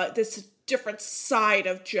now. This different side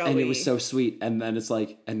of Joey. And it was so sweet. And then it's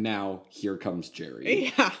like, and now here comes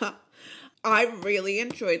Jerry. Yeah. I really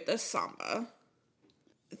enjoyed this samba.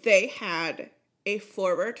 They had a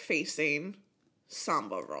forward-facing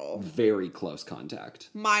samba roll. Very close contact.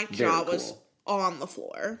 My jaw was on the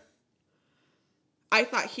floor. I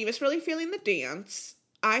thought he was really feeling the dance.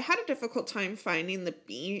 I had a difficult time finding the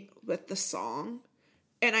beat with the song.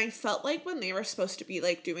 And I felt like when they were supposed to be,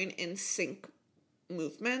 like, doing in sync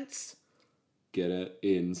movements. Get it?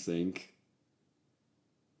 In sync.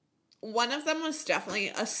 One of them was definitely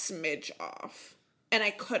a smidge off. And I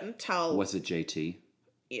couldn't tell. Was it JT?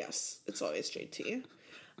 Yes, it's always JT.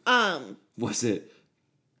 Was it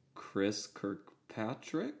Chris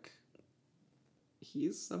Kirkpatrick?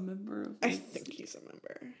 He's a member of... I think he's a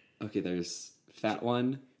member. Okay, there's Fat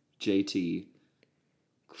One, JT.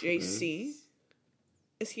 Chris. JC?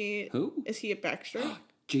 Is he... Who? Is he a Baxter?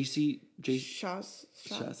 JC... Shaz?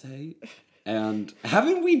 Shazay? And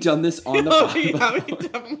haven't we done this on the podcast? Yeah, we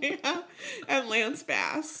definitely have. And Lance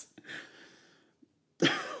Bass.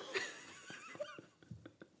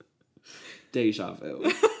 Déjà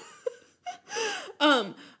vu.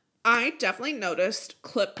 I definitely noticed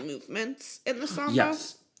clip movements in the samba.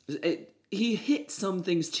 Yes. He hit some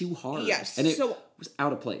things too hard. Yes. And it was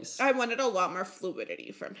out of place. I wanted a lot more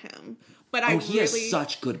fluidity from him. But he has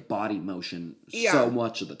such good body motion so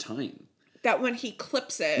much of the time. That when he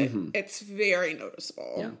clips it, it's very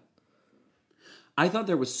noticeable. Yeah. I thought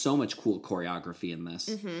there was so much cool choreography in this.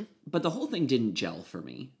 But the whole thing didn't gel for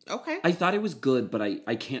me. Okay. I thought it was good, but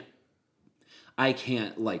I can't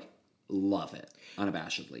like, love it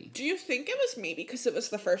unabashedly. Do you think it was maybe because it was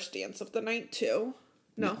the first dance of the night, too?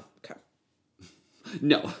 No? Okay.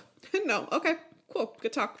 No. No. Okay. Cool.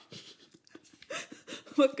 Good talk.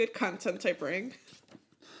 What good content I bring.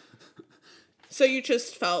 So you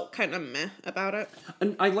just felt kind of meh about it?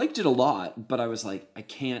 And I liked it a lot, but I was like, I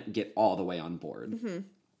can't get all the way on board.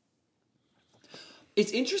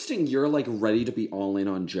 It's interesting you're like ready to be all in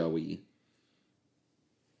on Joey.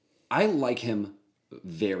 I like him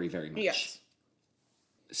very, very much. Yes.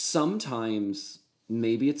 Sometimes,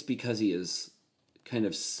 maybe it's because he is kind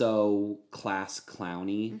of so class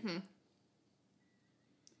clowny.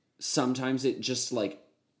 Sometimes it just like,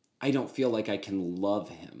 I don't feel like I can love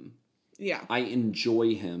him. Yeah. I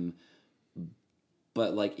enjoy him,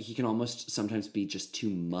 but like he can almost sometimes be just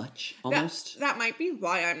too much almost. That might be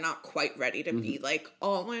why I'm not quite ready to be like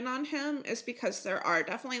all in on him, is because there are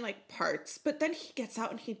definitely like parts, but then he gets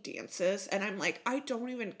out and he dances and I'm like, I don't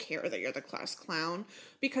even care that you're the class clown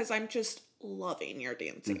because I'm just loving your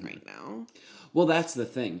dancing right now. Well, that's the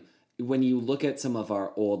thing. When you look at some of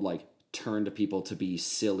our old like turn to people to be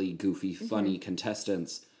silly, goofy, funny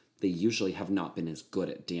contestants, they usually have not been as good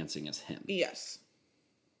at dancing as him. Yes.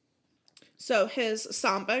 So his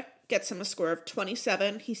samba gets him a score of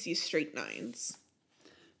 27. He sees straight 9s.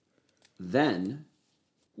 Then,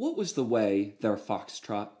 what was the way their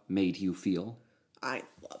foxtrot made you feel? I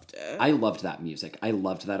loved it. I loved that music. I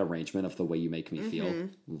loved that arrangement of The Way You Make Me Feel.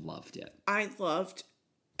 Loved it. I loved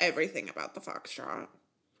everything about the foxtrot.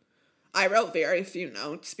 I wrote very few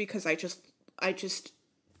notes because I just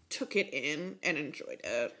took it in and enjoyed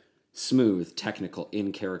it. Smooth, technical,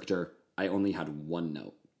 in character. I only had one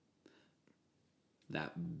note.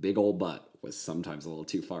 That big old butt was sometimes a little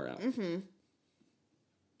too far out.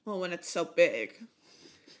 Well, when it's so big,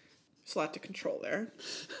 there's a lot to control there.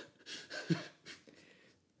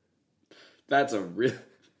 That's a real...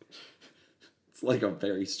 It's like a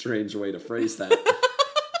very strange way to phrase that.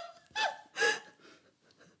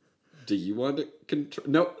 Do you want to control...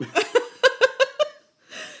 Nope.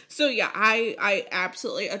 So yeah, I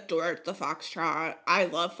absolutely adored the foxtrot. I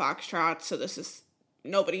love foxtrot, so this is...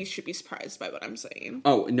 Nobody should be surprised by what I'm saying.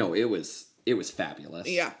 Oh, no, it was fabulous.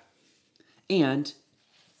 Yeah. And,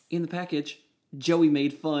 in the package, Joey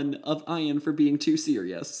made fun of Ian for being too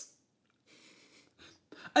serious.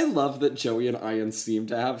 I love that Joey and Ian seem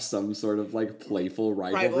to have some sort of, like, playful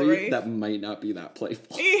rivalry that might not be that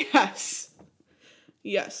playful. Yes.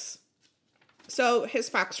 Yes. So, his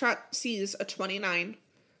foxtrot sees a 29.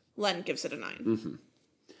 Len gives it a 9.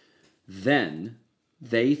 Then,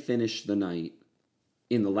 they finish the night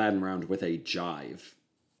in the Latin round with a jive.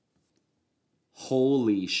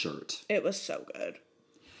 Holy shirt. It was so good.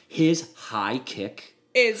 His high kick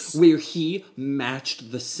is where he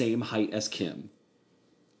matched the same height as Kim,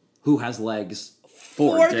 who has legs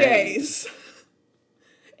 4 days.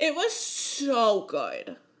 It was so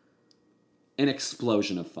good. An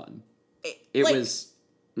explosion of fun. It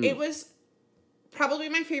was probably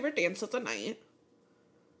my favorite dance of the night.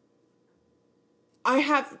 I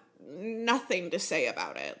have nothing to say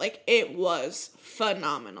about it. Like, it was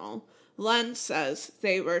phenomenal. Len says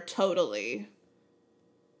they were totally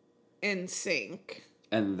in sync.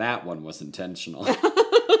 And that one was intentional. Who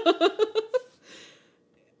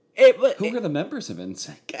are the members of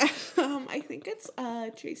NSYNC? I think it's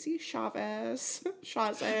JC Chavez.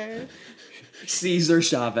 Chazé. Caesar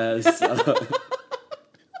Chavez.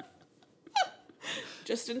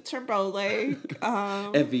 Justin Timberlake.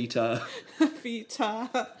 Evita.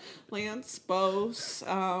 Lance Bose.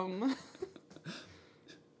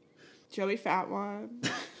 Joey Fat One.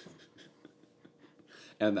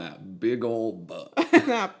 And that big old butt.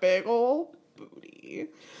 That big old booty.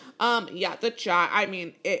 Yeah,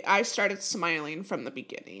 I started smiling from the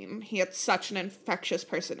beginning. He had such an infectious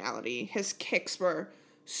personality. His kicks were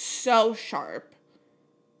so sharp.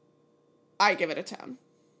 I give it a 10.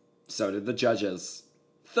 So did the judges.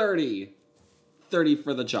 30. 30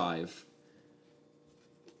 for the jive.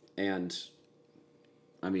 And,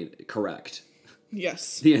 correct.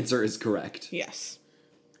 Yes. The answer is correct. Yes.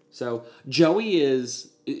 So Joey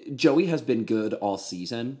has been good all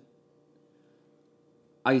season.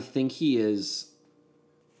 I think he is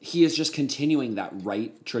just continuing that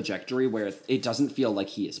right trajectory where it doesn't feel like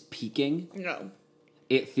he is peaking. No.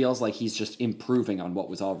 It feels like he's just improving on what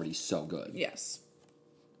was already so good. Yes.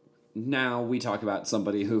 Now we talk about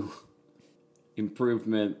somebody who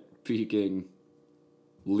improvement, peaking,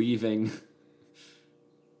 leaving.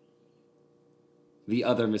 The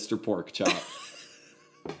other Mr. Porkchop.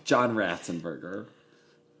 John Ratzenberger.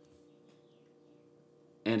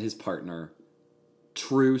 And his partner,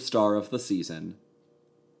 true star of the season,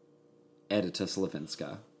 Edita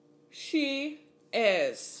Slavinska. She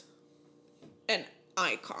is an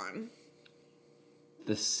icon.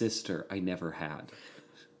 The sister I never had.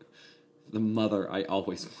 The mother I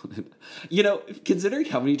always wanted. You know, considering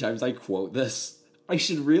how many times I quote this, I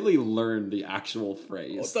should really learn the actual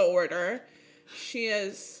phrase. The order. She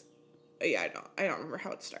is... Yeah, I don't remember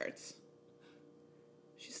how it starts.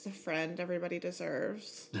 She's the friend everybody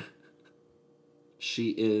deserves.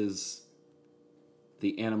 She is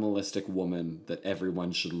the animalistic woman that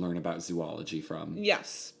everyone should learn about zoology from.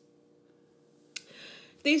 Yes.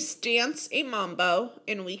 They dance a mambo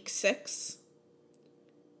in week 6.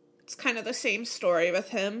 It's kind of the same story with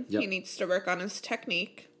him. Yep. He needs to work on his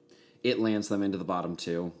technique. It lands them into the bottom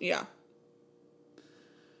 2. Yeah.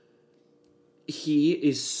 He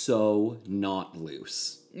is so not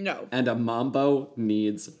loose. No. And a mambo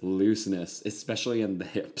needs looseness, especially in the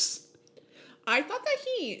hips. I thought that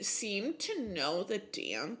he seemed to know the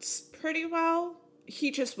dance pretty well.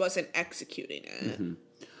 He just wasn't executing it. Mm-hmm.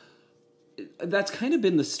 That's kind of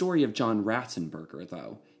been the story of John Ratzenberger,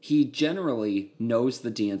 though. He generally knows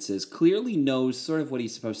the dances, clearly knows sort of what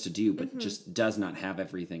he's supposed to do, but just does not have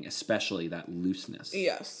everything, especially that looseness.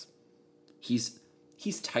 Yes. He's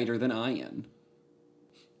tighter than I am.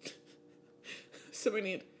 So we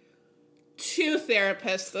need 2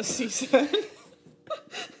 therapists this season.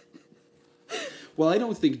 Well, I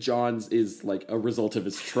don't think John's is, like, a result of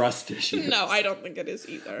his trust issues. No, I don't think it is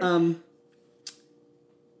either.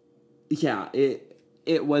 Yeah,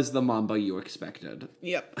 it was the mambo you expected.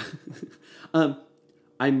 Yep.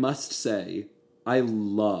 I must say, I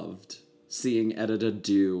loved seeing Edita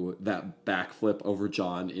do that backflip over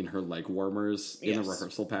John in her leg warmers in the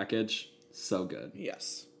rehearsal package. So good.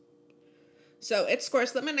 Yes. So it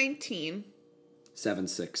scores them a 19.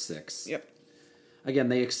 7-6-6. Yep. Again,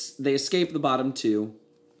 they escape the bottom 2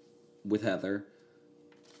 with Heather,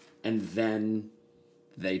 and then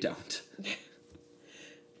they don't.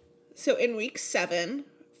 So in week 7,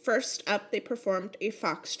 first up, they performed a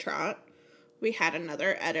foxtrot. We had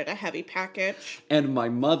another Edita heavy package. And my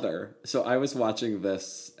mother, so I was watching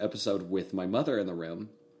this episode with my mother in the room,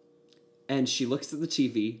 and she looks at the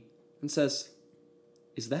TV and says,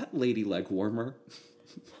 "Is that lady leg warmer?"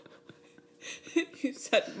 You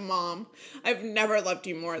said, "Mom, I've never loved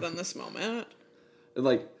you more than this moment."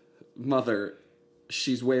 Like, mother,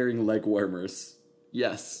 she's wearing leg warmers.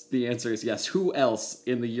 Yes, the answer is yes. Who else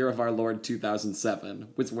in the year of our Lord 2007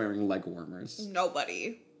 was wearing leg warmers?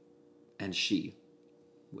 Nobody. And she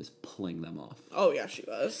was pulling them off. Oh, yeah, she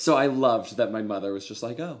was. So I loved that my mother was just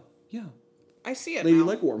like, oh, yeah. I see it lady now.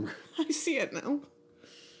 leg warmer. I see it now.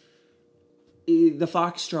 The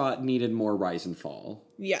foxtrot needed more rise and fall.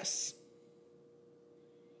 Yes.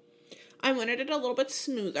 I wanted it a little bit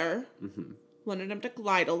smoother. Mm-hmm. Wanted him to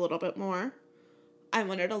glide a little bit more. I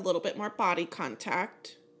wanted a little bit more body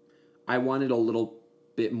contact. I wanted a little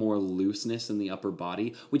bit more looseness in the upper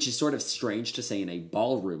body, which is sort of strange to say in a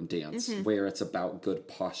ballroom dance where it's about good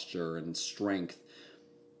posture and strength.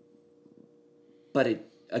 But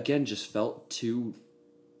it, again, just felt too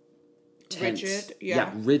tense. Rigid,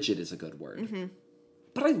 yeah. Rigid is a good word. Mm-hmm.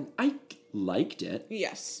 But I liked it.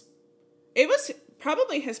 Yes. It was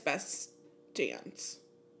probably his best dance.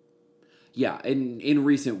 Yeah, in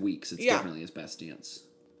recent weeks, it's definitely his best dance.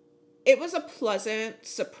 It was a pleasant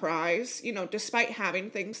surprise. You know, despite having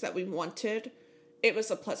things that we wanted, it was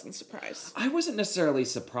a pleasant surprise. I wasn't necessarily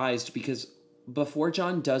surprised because before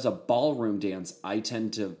John does a ballroom dance, I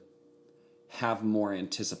tend to have more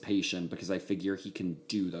anticipation because I figure he can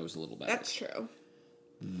do those a little better. That's true.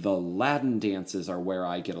 The Latin dances are where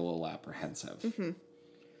I get a little apprehensive. Mm-hmm.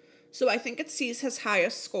 So I think it sees his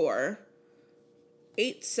highest score,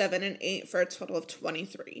 8, 7, and 8 for a total of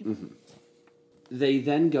 23. Mm-hmm. They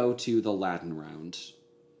then go to the Latin round,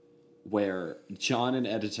 where John and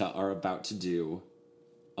Edita are about to do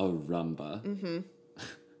a rumba. Mm-hmm.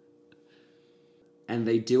 And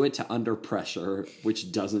they do it to Under Pressure,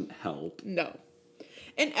 which doesn't help. No.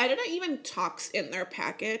 And Edita even talks in their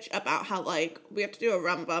package about how, like, we have to do a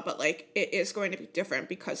rumba, but, like, it is going to be different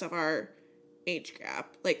because of our age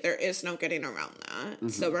gap. Like, there is no getting around that. Mm-hmm.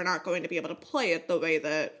 So we're not going to be able to play it the way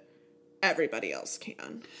that everybody else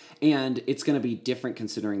can. And it's going to be different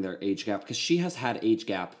considering their age gap, because she has had age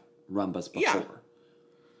gap rumbas before. Yeah.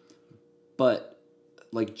 But,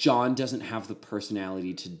 like, John doesn't have the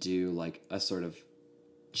personality to do, like, a sort of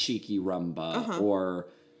cheeky rumba or...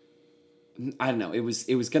 I don't know. It was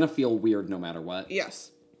going to feel weird no matter what.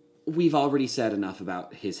 Yes. We've already said enough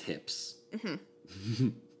about his hips. Mm-hmm.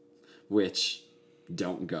 Which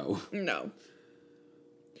don't go. No.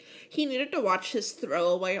 He needed to watch his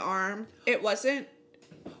throwaway arm. It wasn't...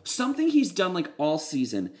 Something he's done, like, all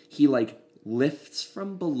season. He, like, lifts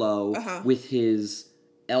from below with his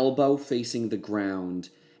elbow facing the ground.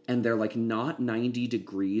 And they're, like, not 90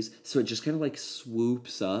 degrees. So it just kind of, like,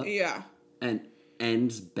 swoops up. Yeah. And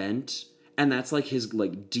ends bent. And that's, like, his,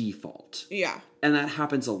 like, default. Yeah. And that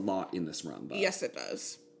happens a lot in this rumba. Yes, it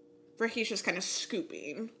does. Where he's just kind of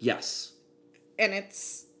scooping. Yes. And it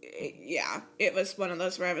was one of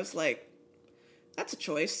those where I was like, that's a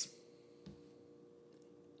choice.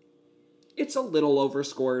 It's a little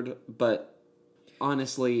overscored, but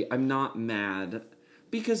honestly, I'm not mad.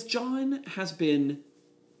 Because John has been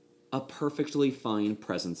a perfectly fine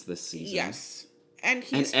presence this season. Yes. And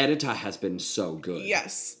Edita has been so good.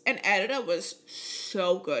 Yes. And Edita was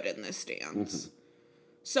so good in this dance. Mm-hmm.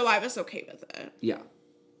 So I was okay with it. Yeah.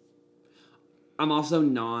 I'm also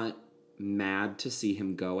not mad to see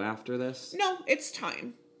him go after this. No, it's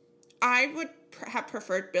time. I would have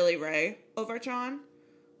preferred Billy Ray over John.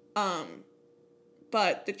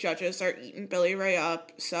 But the judges are eating Billy Ray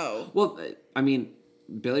up, so... Well, I mean,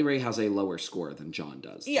 Billy Ray has a lower score than John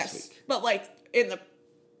does this week. But, like, in the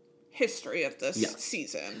history of this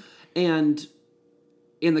season. And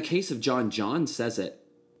in the case of John says it,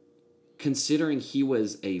 considering he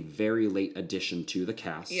was a very late addition to the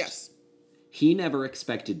cast. Yes. He never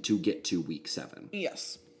expected to get to week 7.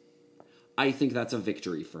 Yes. I think that's a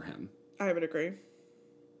victory for him. I would agree.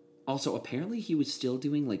 Also, apparently he was still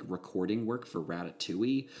doing, like, recording work for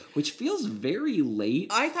Ratatouille, which feels very late.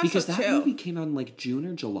 I thought so, too. Because that movie came out in, like, June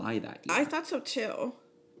or July that year. I thought so, too.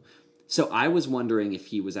 So I was wondering if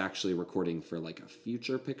he was actually recording for, like, a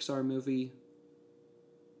future Pixar movie.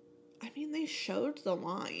 I mean, they showed the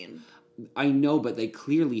line. I know, but they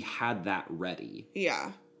clearly had that ready.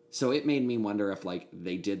 Yeah. So it made me wonder if, like,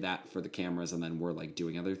 they did that for the cameras and then were, like,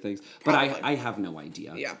 doing other things. Probably. But I have no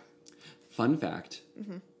idea. Yeah. Fun fact.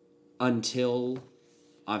 Mm-hmm. Until,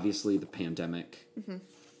 obviously, the pandemic,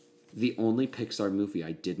 the only Pixar movie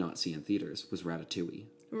I did not see in theaters was Ratatouille.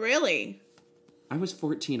 Really? I was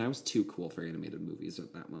 14. I was too cool for animated movies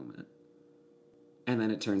at that moment. And then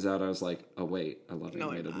it turns out I was like, oh, wait, I love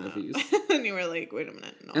animated movies. And you were like, wait a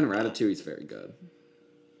minute. No, and Ratatouille's very good.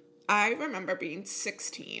 I remember being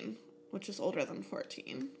 16, which is older than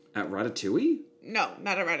 14. At Ratatouille? No,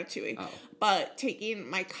 not at Ratatouille. Oh. But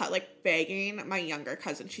taking begging my younger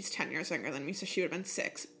cousin, she's 10 years younger than me, so she would have been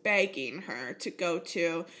 6, begging her to go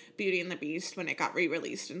to Beauty and the Beast when it got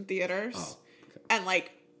re-released in theaters. Oh, okay. And,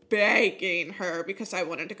 like, begging her because I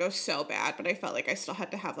wanted to go so bad, but I felt like I still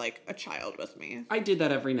had to have, like, a child with me. I did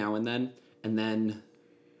that every now and then,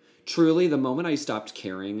 truly, the moment I stopped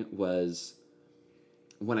caring was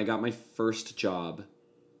when I got my first job,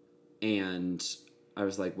 and I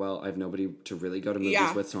was like, well, I have nobody to really go to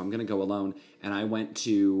movies with, so I'm going to go alone. And I went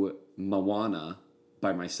to Moana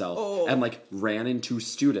by myself and, like, ran into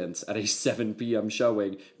students at a 7 p.m.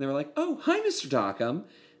 showing. And they were like, oh, hi, Mr. Dockham.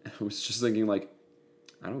 And I was just thinking, like,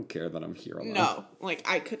 I don't care that I'm here alone. No, like,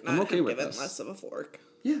 I could not have given less of a fork.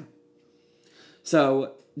 Yeah.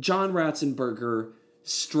 So, John Ratzenberger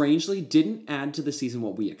strangely didn't add to the season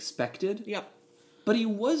what we expected. Yep. But he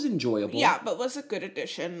was enjoyable. Yeah, but was a good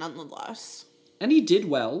addition nonetheless. And he did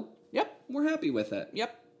well. Yep. We're happy with it.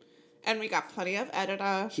 Yep. And we got plenty of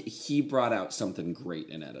Edita. He brought out something great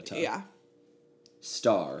in Edita. Yeah.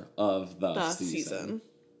 Star of the season.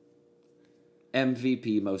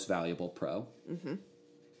 MVP, Most Valuable Pro. Mm-hmm.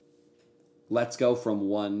 Let's go from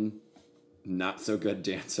one not-so-good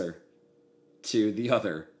dancer to the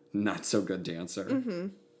other not-so-good dancer. Mm-hmm.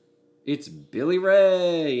 It's Billy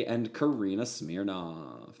Ray and Karina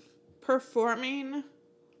Smirnoff. Performing,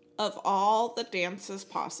 of all the dances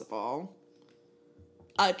possible,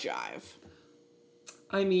 a jive.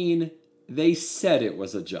 I mean, they said it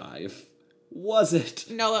was a jive. Was it?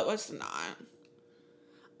 No, it was not.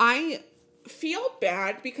 I feel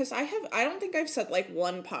bad because I don't think I've said, like,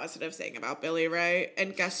 one positive thing about Billy Ray,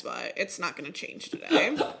 and guess what? It's not going to change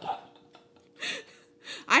today.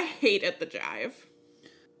 I hated the jive.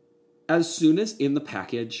 As soon as in the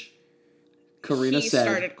package, Karina said... He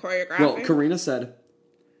started choreographing? Well, Karina said,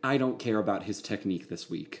 I don't care about his technique this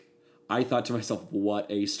week. I thought to myself, what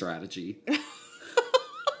a strategy.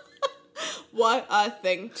 What a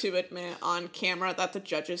thing to admit on camera that the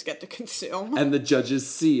judges get to consume. And the judges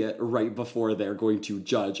see it right before they're going to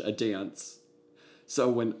judge a dance. So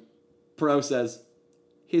when Pro says,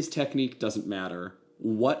 his technique doesn't matter,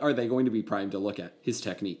 what are they going to be primed to look at? His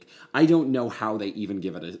technique. I don't know how they even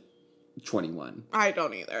give it a 21. I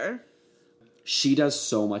don't either. She does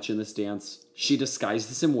so much in this dance. She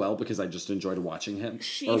disguises him well because I just enjoyed watching him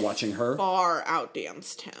or watching her. Far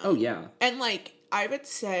outdanced him. Oh, yeah. And, like, I would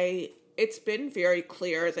say it's been very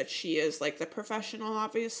clear that she is, like, the professional,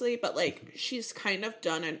 obviously, but, like, she's kind of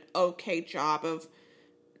done an okay job of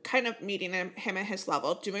kind of meeting him at his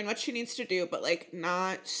level, doing what she needs to do, but, like,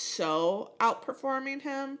 not so outperforming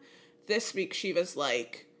him. This week she was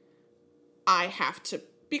like, I have to,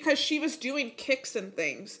 because she was doing kicks and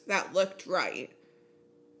things that looked right.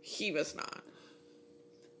 He was not.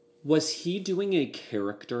 Was he doing a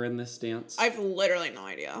character in this dance? I've literally no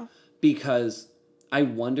idea. Because I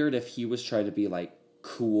wondered if he was trying to be like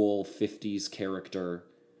cool 50s character,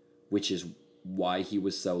 which is why he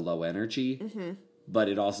was so low energy. Mm-hmm. But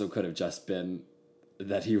it also could have just been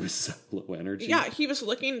that he was so low energy. Yeah, he was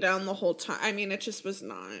looking down the whole time. I mean, it just was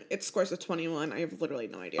not. It scores a 21. I have literally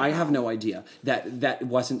no idea. I have no idea. That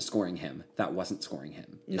wasn't scoring him. That wasn't scoring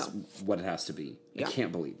him. No. Is what it has to be. Yeah. I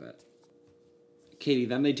can't believe it. Katie,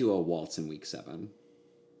 then they do a waltz in week 7.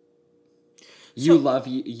 You love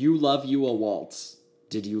you a waltz.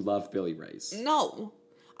 Did you love Billy Ray's? No.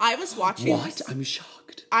 I was watching What? I'm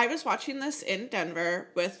shocked. I was watching this in Denver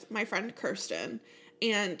with my friend Kirsten,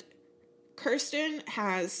 and Kirsten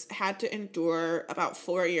has had to endure about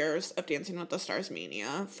 4 years of Dancing with the Stars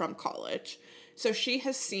mania from college. So she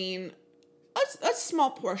has seen a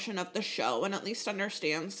small portion of the show and at least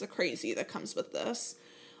understands the crazy that comes with this.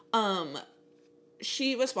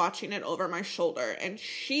 She was watching it over my shoulder, and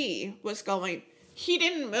she was going, he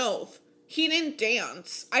didn't move. He didn't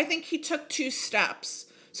dance. I think he took 2 steps.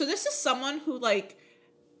 So this is someone who, like,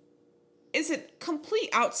 is a complete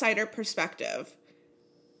outsider perspective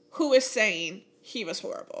who is saying he was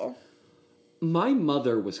horrible. My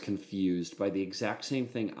mother was confused by the exact same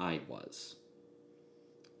thing I was.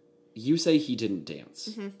 You say he didn't dance.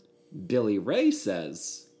 Mm-hmm. Billy Ray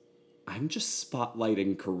says, I'm just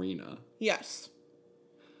spotlighting Karina. Yes.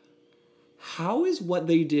 How is what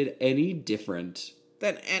they did any different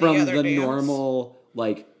than any from other the dance? Normal,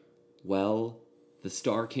 like, well, the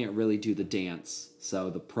star can't really do the dance, so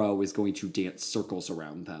the pro is going to dance circles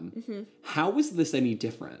around them. Mm-hmm. How is this any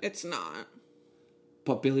different? It's not.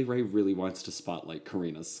 But Billy Ray really wants to spotlight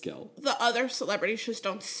Karina's skill. The other celebrities just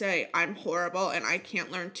don't say, I'm horrible and I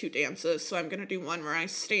can't learn 2 dances, so I'm going to do one where I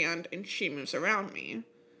stand and she moves around me.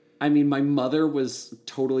 I mean, my mother was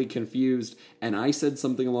totally confused, and I said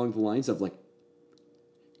something along the lines of, like,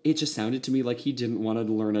 it just sounded to me like he didn't want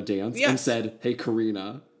to learn a dance, and said, hey,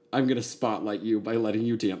 Karina, I'm going to spotlight you by letting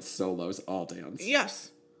you dance solos. I'll dance.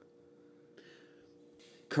 Yes.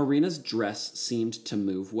 Karina's dress seemed to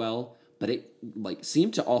move well, but it, like,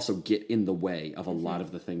 seemed to also get in the way of a lot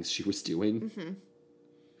of the things she was doing. Mm-hmm.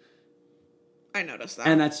 I noticed that.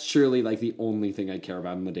 And that's truly, like, the only thing I care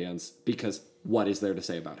about in the dance, because what is there to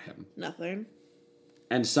say about him? Nothing.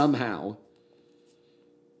 And somehow,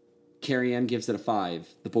 Carrie Ann gives it a 5.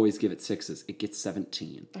 The boys give it 6s. It gets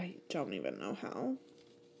 17. I don't even know how.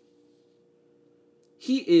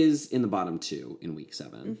 He is in the bottom 2 in week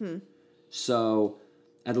 7. Mm-hmm. So,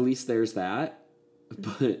 at least there's that.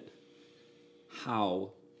 But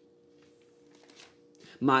how?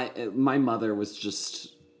 My mother was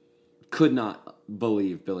just could not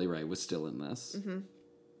believe Billy Ray was still in this. Mm-hmm.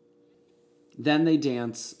 Then they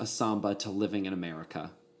dance a samba to Living in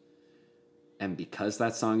America. And because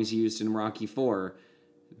that song is used in Rocky IV,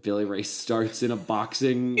 Billy Ray starts in a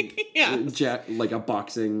boxing like a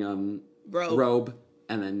boxing robe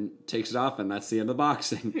and then takes it off, and that's the end of the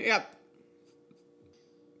boxing. Yep.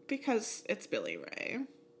 Because it's Billy Ray.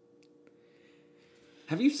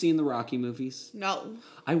 Have you seen the Rocky movies? No.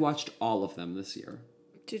 I watched all of them this year.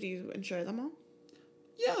 Did you enjoy them all?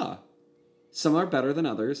 Yeah. Some are better than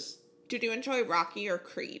others. Did you enjoy Rocky or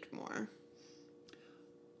Creed more?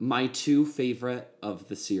 My 2 favorite of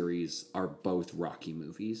the series are both Rocky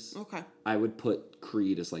movies. Okay. I would put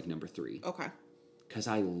Creed as like number 3. Okay. Because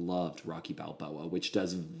I loved Rocky Balboa, which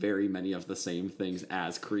does very many of the same things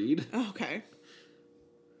as Creed. Okay.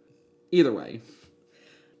 Either way.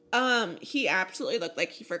 He absolutely looked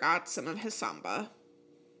like he forgot some of his samba.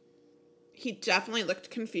 He definitely looked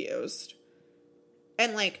confused.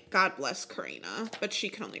 And, like, God bless Karina, but she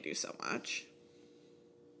can only do so much.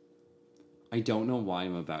 I don't know why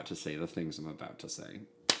I'm about to say the things I'm about to say.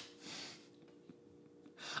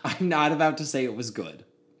 I'm not about to say it was good.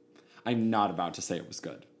 I'm not about to say it was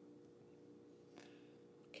good.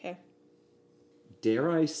 Okay. Dare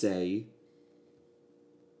I say,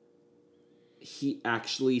 he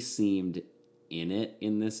actually seemed in it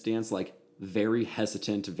in this dance, like, very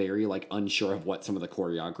hesitant, very, like, unsure of what some of the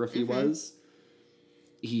choreography was.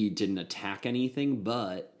 He didn't attack anything,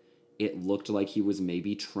 but it looked like he was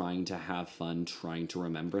maybe trying to have fun, trying to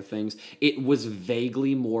remember things. It was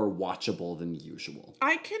vaguely more watchable than usual.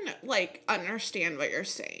 I can, like, understand what you're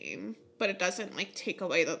saying, but it doesn't, like, take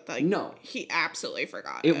away that, like, no, he absolutely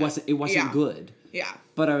forgot it. It wasn't good. Yeah.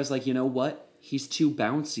 But I was like, you know what? He's too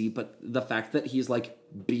bouncy, but the fact that he's, like,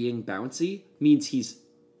 being bouncy means he's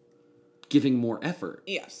giving more effort.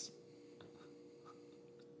 Yes.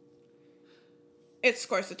 It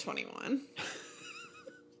scores a 21.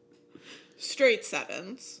 Straight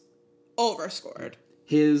sevens. Overscored.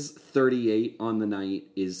 His 38 on the night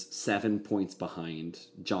is 7 points behind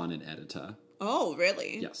John and Edita. Oh,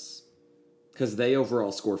 really? Yes. Because they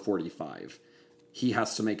overall score 45. He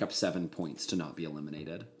has to make up 7 points to not be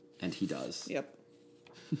eliminated. And he does. Yep.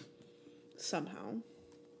 Somehow.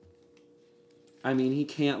 I mean, he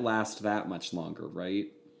can't last that much longer,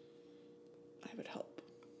 right? I would hope.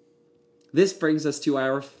 This brings us to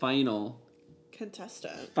our final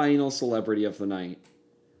celebrity of the night.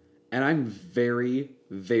 And I'm very,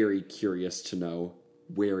 very curious to know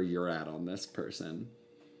where you're at on this person.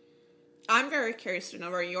 I'm very curious to know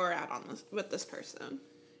where you're at on this with this person.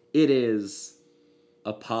 It is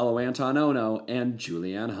Apollo Antonono and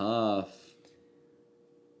Julianne Hough.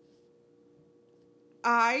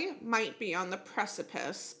 I might be on the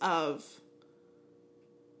precipice of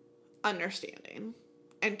understanding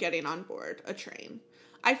and getting on board a train.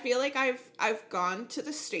 I feel like I've gone to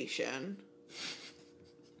the station.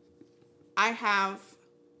 I have.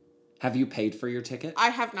 Have you paid for your ticket? I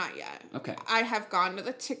have not yet. Okay. I have gone to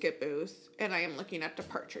the ticket booth and I am looking at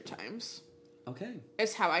departure times. Okay.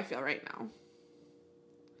 Is how I feel right now.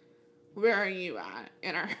 Where are you at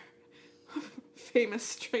in our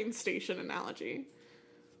famous train station analogy?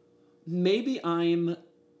 Maybe I've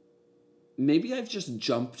just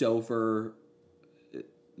jumped over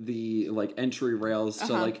the, like, entry rails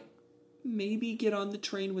to, like, maybe get on the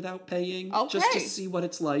train without paying. Okay. Just to see what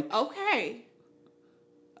it's like. Okay.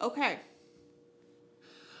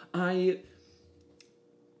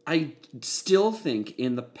 I still think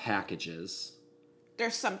in the packages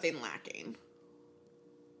there's something lacking.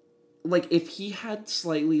 Like, if he had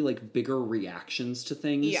slightly, like, bigger reactions to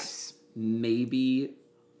things, yes, maybe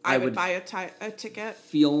I would buy a ticket.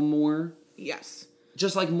 Feel more. Yes.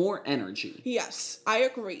 Just, like, more energy. Yes, I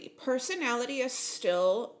agree. Personality is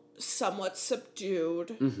still somewhat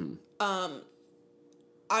subdued. Mm-hmm.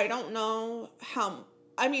 I don't know how...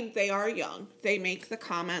 I mean, they are young. They make the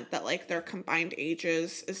comment that, like, their combined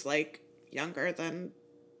ages is, like, younger than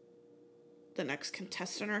the next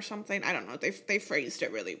contestant or something. I don't know. They phrased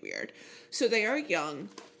it really weird. So they are young.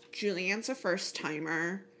 Julianne's a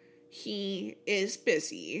first-timer. He is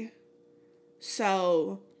busy.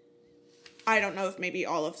 So I don't know if maybe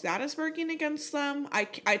all of that is working against them.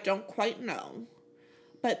 I don't quite know.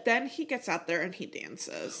 But then he gets out there and he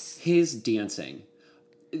dances. His dancing.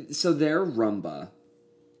 So their rumba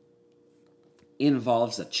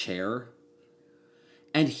involves a chair.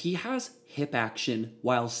 And he has hip action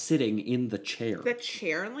while sitting in the chair. The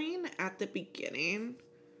chair lean at the beginning,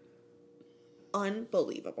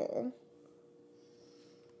 unbelievable.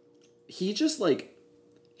 He just, like,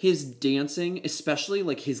 his dancing, especially,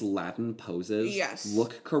 like, his Latin poses, yes,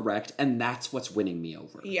 look correct, and that's what's winning me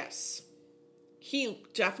over. Yes. He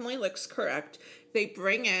definitely looks correct. They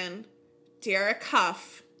bring in Derek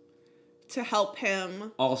Hough to help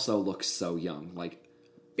him. Also looks so young, like...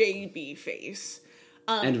 baby face.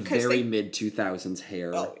 And very mid-2000s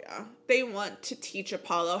hair. Oh, yeah. They want to teach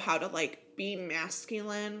Apollo how to, like, be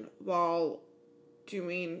masculine while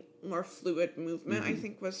doing more fluid movement, I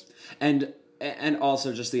think was... And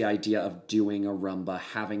also just the idea of doing a rumba,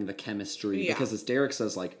 having the chemistry. Yeah. Because as Derek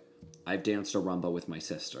says, like, I've danced a rumba with my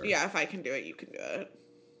sister. Yeah, if I can do it, you can do it.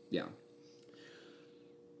 Yeah.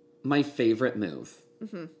 My favorite move,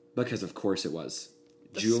 because of course it was,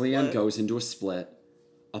 Julianne goes into a split.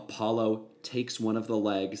 Apollo takes one of the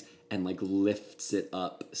legs and, like, lifts it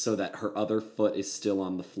up so that her other foot is still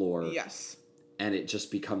on the floor. Yes. And it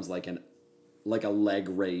just becomes like a leg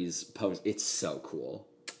raise pose. It's so cool.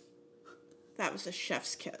 That was a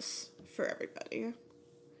chef's kiss for everybody.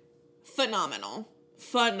 Phenomenal.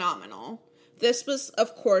 this was,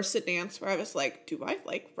 of course, a dance where I was like, do I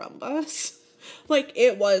like rumbas? Like,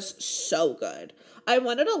 it was so good. I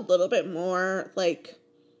wanted a little bit more, like,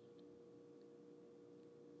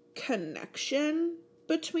 connection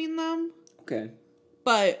between them. Okay.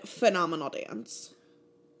 But phenomenal dance.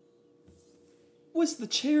 Was the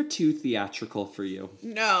chair too theatrical for you?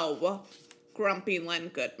 No. Grumpy Len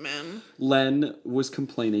Goodman. Len was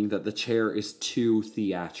complaining that the chair is too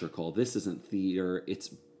theatrical. This isn't theater,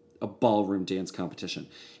 it's a ballroom dance competition.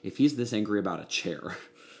 If he's this angry about a chair...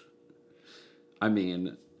 I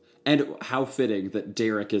mean, and how fitting that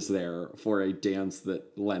Derek is there for a dance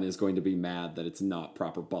that Len is going to be mad that it's not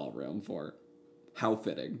proper ballroom for. How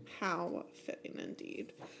fitting. How fitting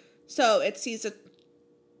indeed. So it sees a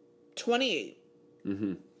 28.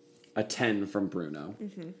 Mm-hmm. A 10 from Bruno.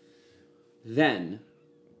 Mm-hmm. Then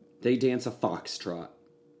they dance a foxtrot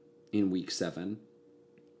in week 7.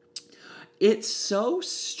 It's so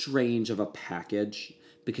strange of a package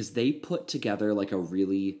because they put together like a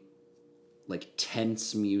really... like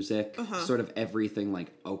tense music, sort of everything,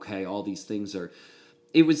 like, okay, all these things are,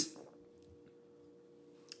 it was,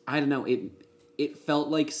 I don't know, it felt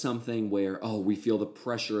like something where, oh, we feel the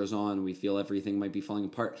pressure is on, we feel everything might be falling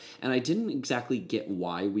apart, and I didn't exactly get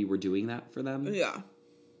why we were doing that for them. Yeah.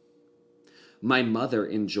 My mother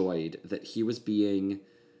enjoyed that he was being,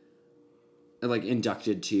 like,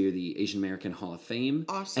 inducted to the Asian American Hall of Fame.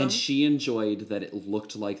 Awesome. And she enjoyed that it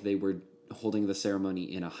looked like they were holding the ceremony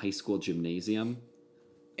in a high school gymnasium.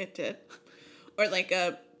 It did. Or like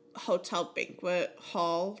a hotel banquet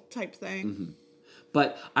hall type thing. Mm-hmm.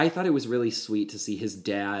 But I thought it was really sweet to see his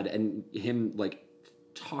dad and him, like,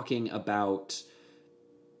 talking about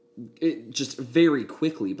it just very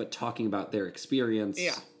quickly, but talking about their experience.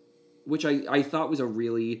 Yeah. Which I thought was a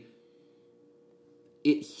really...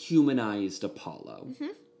 It humanized Apollo.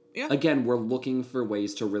 Mm-hmm. Yeah. Again, we're looking for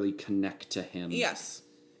ways to really connect to him. Yes.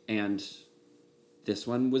 And this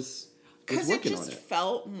one was working on it. Because it just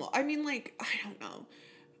felt more... I mean, like, I don't know.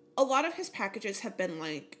 A lot of his packages have been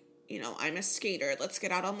like, you know, I'm a skater, let's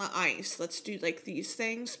get out on the ice, let's do, like, these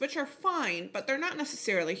things, which are fine, but they're not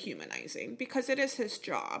necessarily humanizing, because it is his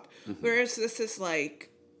job. Mm-hmm. Whereas this is, like,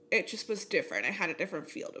 it just was different. It had a different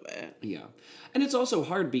feel to it. Yeah. And it's also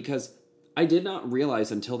hard because I did not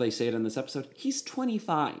realize until they say it in this episode, he's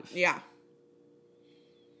 25. Yeah.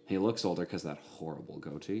 He looks older because that horrible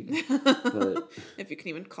goatee. But... if you can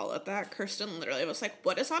even call it that. Kirsten literally was like,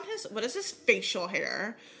 what is his facial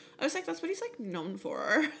hair? I was like, that's what he's, like, known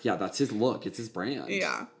for. Yeah, that's his look. It's his brand.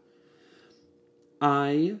 Yeah.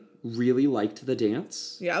 I really liked the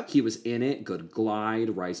dance. Yep. He was in it. Good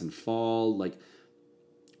glide, rise and fall. Like,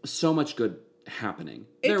 so much good happening.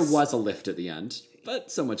 There was a lift at the end,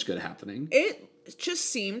 but so much good happening. It just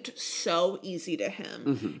seemed so easy to him.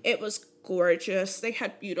 Mm-hmm. It was gorgeous. They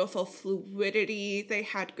had beautiful fluidity. They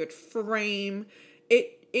had good frame.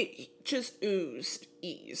 It just oozed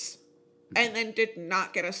ease. And then did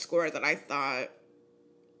not get a score that I thought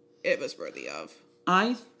it was worthy of.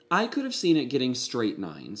 I could have seen it getting straight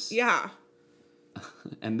 9s. Yeah.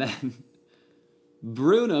 And then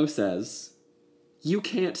Bruno says, you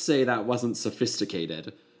can't say that wasn't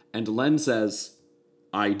sophisticated. And Len says,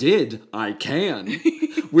 I did. I can.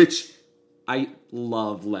 Which I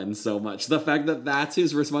love Len so much. The fact that that's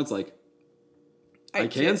his response, like, I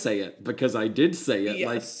can say it because I did say it.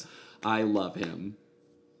 Yes. Like, I love him.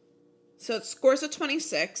 So it scores a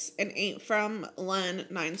 26, an 8 from Len,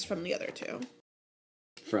 9s from the other two.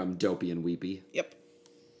 From Dopey and Weepy. Yep.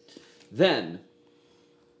 Then,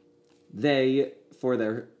 they, for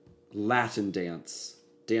their Latin dance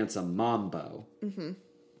a mambo. Mm-hmm.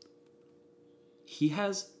 He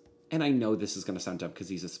has, and I know this is going to sound dumb because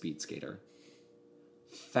he's a speed skater,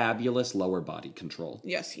 fabulous lower body control.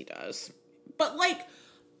 Yes, he does. But, like,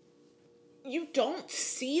 you don't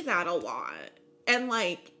see that a lot. And,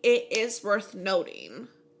 like, it is worth noting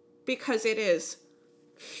because it is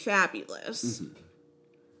fabulous. Mm-hmm.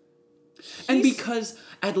 And because,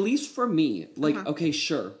 at least for me, like, okay,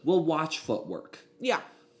 sure, we'll watch footwork. Yeah.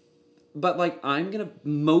 But, like, I'm going to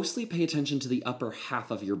mostly pay attention to the upper half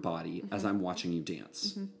of your body as I'm watching you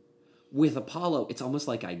dance. Mm-hmm. With Apollo, it's almost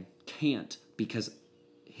like I can't because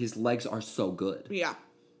his legs are so good. Yeah.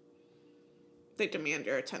 They demand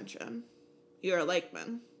your attention. You're a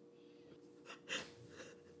legman.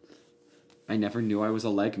 I never knew I was a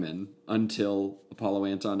legman until Apollo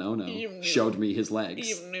Anton Ono showed me his legs.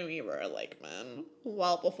 You knew you were a legman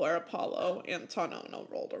well before Apollo Anton Ono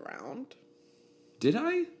rolled around. Did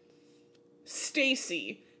I?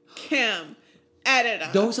 Stacy, Kim,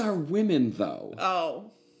 Edita. Those are women, though.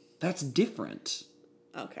 Oh. That's different.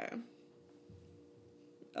 Okay.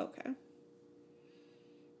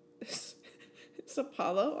 It's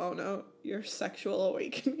Apollo. Oh no, your sexual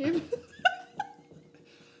awakening.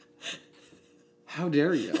 How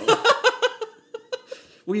dare you?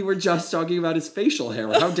 We were just talking about his facial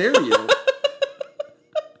hair. How dare you?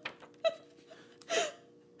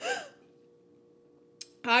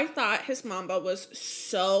 I thought his Mambo was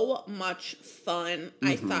so much fun.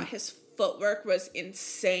 I thought his footwork was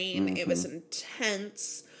insane. It was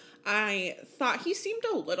intense. I thought he seemed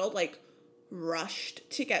a little, like, rushed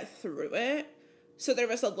to get through it. So there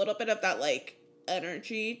was a little bit of that, like,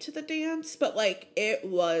 energy to the dance. But, like, it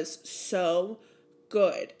was so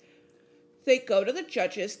good. They go to the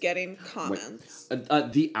judges getting comments.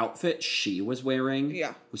 The outfit she was wearing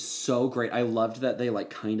was so great. I loved that they,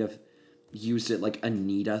 like, kind of used it like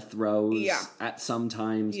Anita throws at some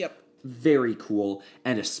times. Yep. Very cool.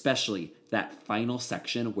 And especially that final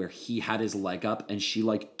section where he had his leg up and she,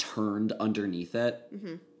 like, turned underneath it.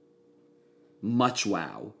 Mm-hmm. Much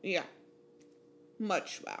wow. Yeah.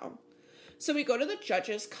 Much wow. So we go to the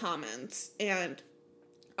judges' comments, and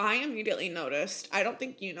I immediately noticed, I don't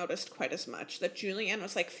think you noticed quite as much, that Julianne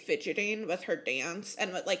was, like, fidgeting with her dance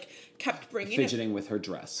and, like, kept bringing fidgeting with her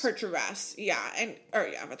dress. Her dress,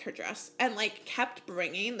 with her dress. And, like, kept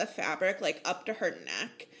bringing the fabric, like, up to her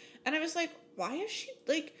neck. And I was like, why is she,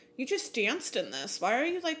 like, you just danced in this. Why are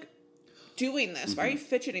you, like, doing this? Why are you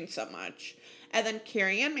fidgeting so much? And then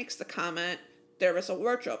Carrie Ann makes the comment, there was a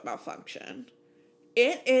wardrobe malfunction.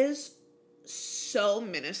 It is so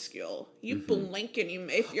minuscule. You blink and you...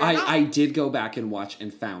 If you're I did go back and watch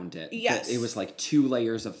and found it. Yes. It was like 2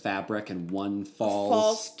 layers of fabric and one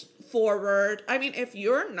falls forward. I mean, if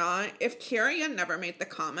Carrie Ann never made the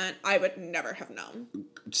comment, I would never have known.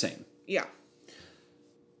 Same. Yeah.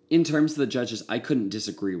 In terms of the judges, I couldn't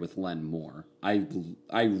disagree with Len more. I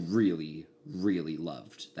really, really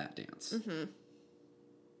loved that dance. Mm-hmm.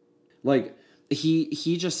 Like,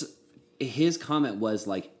 he just... His comment was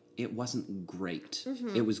like, it wasn't great.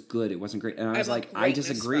 Mm-hmm. It was good. It wasn't great. And I was like, I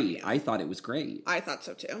disagree. I thought it was great. I thought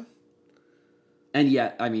so too. And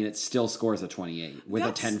yet, I mean, it still scores a 28 with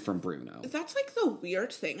a 10 from Bruno. That's like the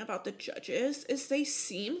weird thing about the judges is they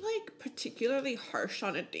seem like particularly harsh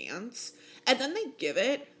on a dance, and then they give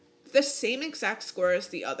it the same exact score as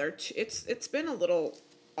the other two. It's been a little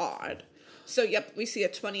odd. So, yep, we see a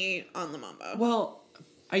 28 on the Mambo. Well,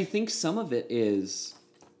 I think some of it is...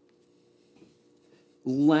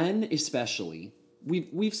 Len, especially,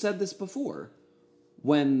 we've said this before.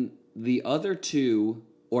 When the other two,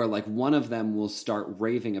 or like one of them will start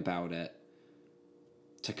raving about it,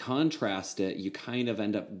 to contrast it, you kind of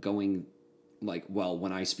end up going like, well,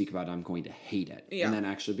 when I speak about it, I'm going to hate it. Yeah. And then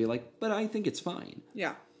actually be like, but I think it's fine.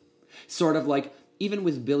 Yeah. Sort of like, even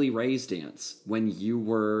with Billy Ray's dance, when you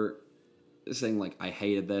were saying like, I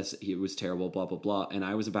hated this, it was terrible, blah, blah, blah, and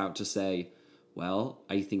I was about to say... Well,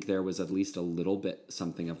 I think there was at least a little bit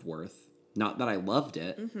something of worth. Not that I loved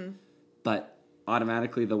it, but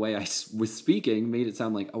automatically the way I was speaking made it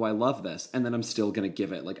sound like, oh, I love this. And then I'm still going to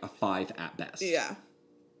give it like a 5 at best. Yeah.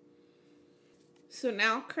 So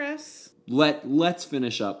now, Chris? Let's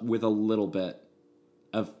finish up with a little bit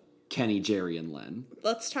of Kenny, Jerry, and Len.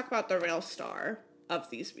 Let's talk about the real star of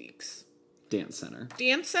these weeks. Dance Center.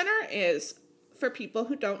 Dance Center is, for people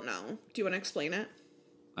who don't know, do you want to explain it?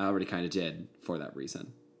 I already kind of did for that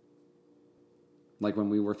reason. Like when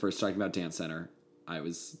we were first talking about Dance Center, I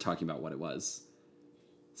was talking about what it was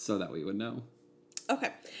so that we would know. Okay.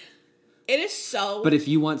 It is so... But if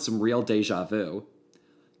you want some real deja vu,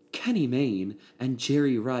 Kenny Mayne and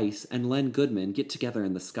Jerry Rice and Len Goodman get together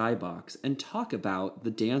in the skybox and talk about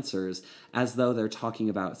the dancers as though they're talking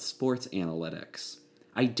about sports analytics.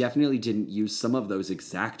 I definitely didn't use some of those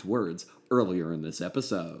exact words earlier in this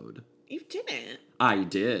episode. You didn't. I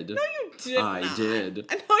did. No, you did not. I did.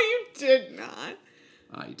 No, you did not.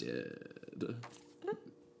 I did.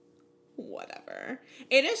 Whatever.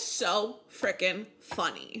 It is so freaking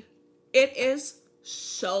funny. It is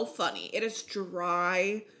so funny. It is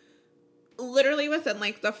dry. Literally within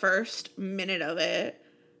like the first minute of it,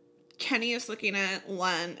 Kenny is looking at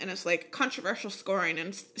Len and it's like controversial scoring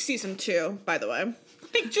in season 2, by the way.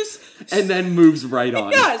 Like just... And then moves right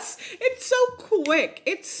on. Yes. It's so quick.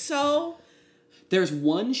 It's so... There's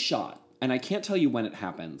one shot, and I can't tell you when it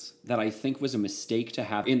happens, that I think was a mistake to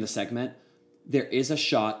have in the segment. There is a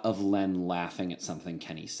shot of Len laughing at something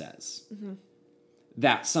Kenny says. Mm-hmm.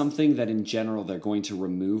 That's something that in general they're going to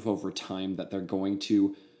remove over time, that they're going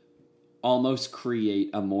to almost create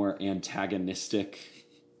a more antagonistic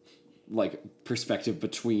like perspective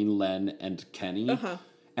between Len and Kenny. Uh-huh.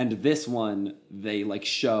 And this one, they like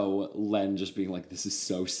show Len just being like, this is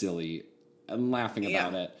so silly, and laughing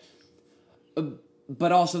about it.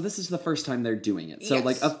 But also, this is the first time they're doing it. So, yes.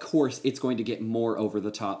 like, of course, it's going to get more over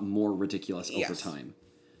the top, more ridiculous over time.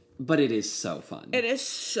 But it is so fun. It is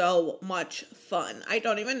so much fun. I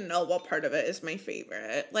don't even know what part of it is my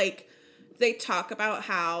favorite. Like, they talk about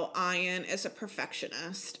how Ian is a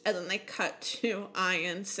perfectionist, and then they cut to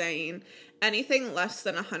Ian saying anything less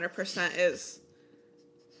than 100%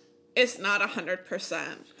 is not 100%.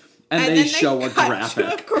 And they show a graphic.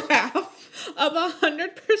 To a graph of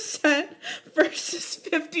 100% versus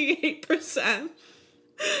 58%.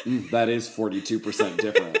 That is 42%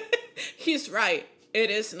 different. He's right. It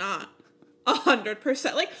is not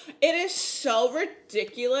 100%. Like, it is so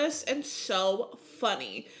ridiculous and so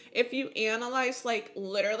funny. If you analyze, like,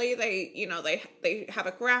 literally they have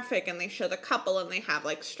a graphic and they show the couple and they have,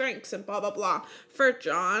 like, strengths and blah, blah, blah. For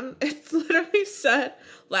John, it's literally said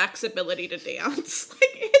lacks ability to dance.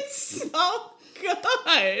 Like, it's so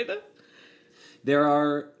good. There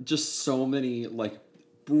are just so many, like,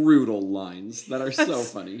 brutal lines that are so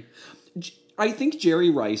funny. I think Jerry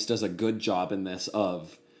Rice does a good job in this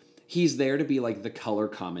of, he's there to be, like, the color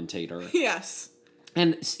commentator. Yes.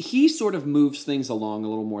 And he sort of moves things along a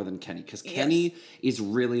little more than Kenny, because Kenny is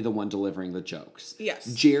really the one delivering the jokes. Yes.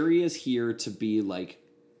 Jerry is here to be, like,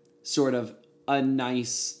 sort of a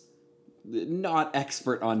nice, not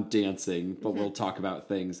expert on dancing, but we'll talk about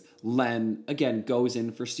things. Len, again, goes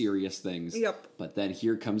in for serious things. Yep. But then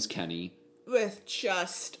here comes Kenny. With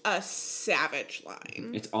just a savage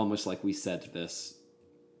line. It's almost like we said this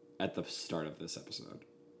at the start of this episode.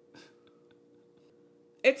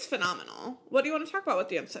 It's phenomenal. What do you want to talk about with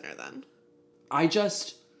Dance Center, then?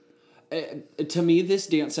 To me, this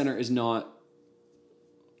Dance Center is not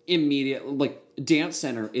immediate. Like, Dance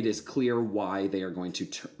Center, it is clear why they are going to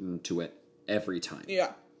turn to it every time.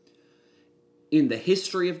 Yeah. In the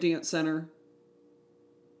history of Dance Center,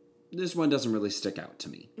 this one doesn't really stick out to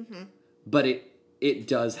me. Mm-hmm. But it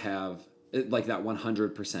does have, like, that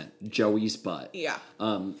 100% Joey's butt. Yeah.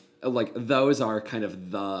 Like, those are kind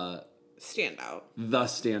of the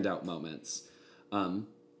standout moments.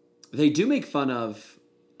 They do make fun of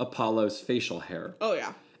Apollo's facial hair. Oh,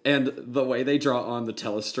 yeah. And the way they draw on the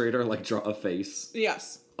telestrator, like, draw a face.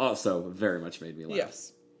 Yes. Also very much made me laugh.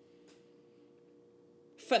 Yes.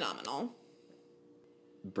 Phenomenal.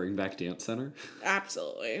 Bring back Dance Center?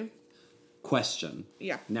 Absolutely. Question.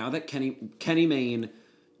 Yeah. Now that Kenny Mayne,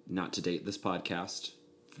 not to date this podcast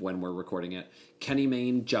when we're recording it, Kenny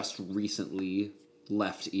Mayne just recently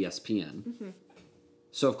left ESPN. Mm-hmm.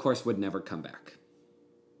 So, of course, would never come back.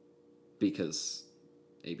 Because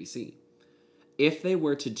ABC. If they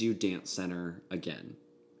were to do Dance Center again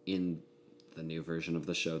in the new version of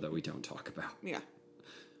the show that we don't talk about. Yeah.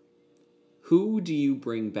 Who do you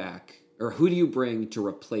bring back, or who do you bring to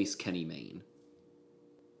replace Kenny Mayne?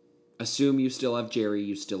 Assume you still have Jerry,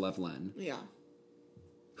 you still have Len. Yeah.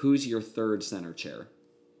 Who's your third center chair?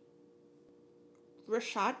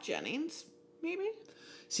 Rashad Jennings, maybe?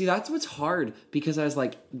 See, that's what's hard, because I was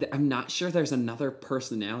like, I'm not sure there's another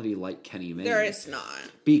personality like Kenny Mayne. There is not.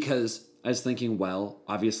 Because I was thinking, well,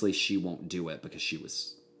 obviously she won't do it because she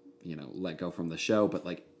was, let go from the show, but,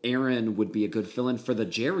 like, Aaron would be a good fill-in for the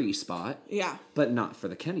Jerry spot. Yeah. But not for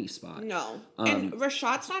the Kenny spot. No. And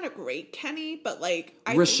Rashad's not a great Kenny, but, like...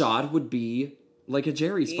 Rashad would be, like, a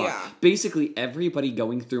Jerry spot. Yeah. Basically, everybody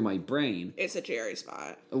going through my brain... It's a Jerry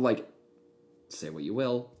spot. Like, say what you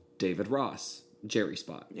will, David Ross, Jerry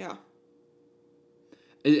spot. Yeah.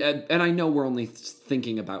 And I know we're only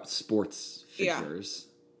thinking about sports figures. Yeah.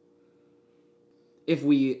 If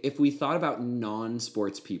we thought about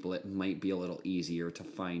non-sports people, it might be a little easier to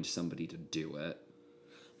find somebody to do it.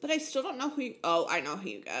 But I still don't know who you... Oh, I know who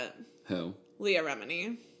you get. Who? Leah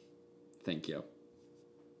Remini. Thank you.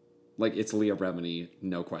 Like, it's Leah Remini,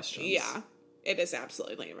 no questions. Yeah, it is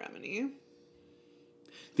absolutely Leah Remini.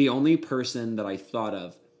 The only person that I thought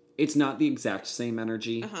of, it's not the exact same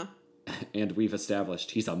energy, and we've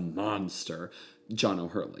established he's a monster, John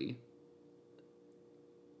O'Hurley.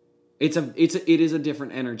 It is a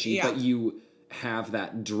different energy, but you have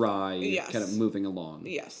that dry kind of moving along.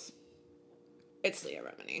 Yes. It's Leah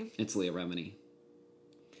Remini. It's Leah Remini.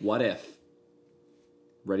 What if?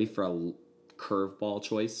 Ready for a curveball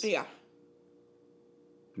choice? Yeah.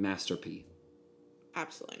 Master P.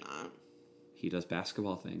 Absolutely not. He does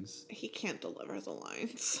basketball things. He can't deliver the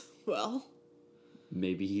lines well.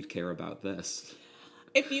 Maybe he'd care about this.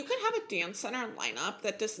 If you could have a Dance Center lineup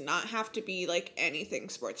that does not have to be, like, anything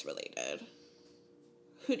sports related,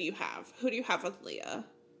 who do you have? Who do you have with Leah?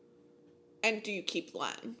 And do you keep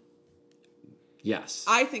Len? Yes.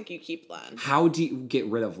 I think you keep Len. How do you get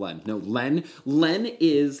rid of Len? No, Len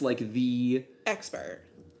is, like, the... expert.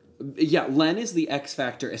 Yeah, Len is the X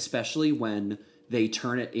factor, especially when they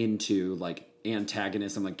turn it into, like,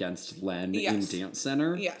 antagonism against Len in Dance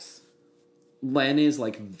Center. Yes. Len is,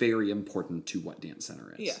 like, very important to what Dance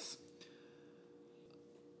Center is. Yes.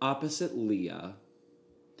 Opposite Leah,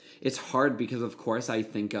 it's hard because, of course, I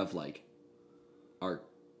think of, like, our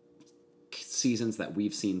seasons that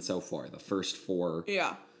we've seen so far, the first 4.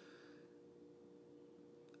 Yeah.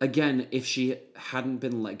 Again, if she hadn't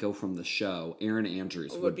been let go from the show, Erin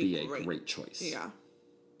Andrews would be a great choice. Yeah.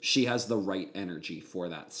 She has the right energy for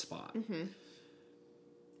that spot. Mm-hmm.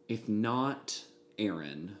 If not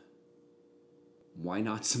Erin, why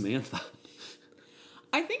not Samantha?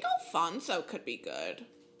 I think Alfonso could be good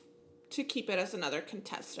to keep it as another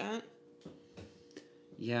contestant.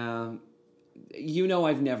 Yeah. You know,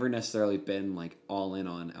 I've never necessarily been, like, all in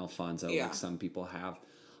on Alfonso like some people have.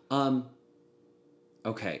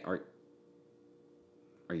 Okay, are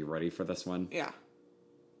you ready for this one? Yeah.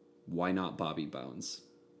 Why not Bobby Bones?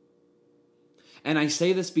 And I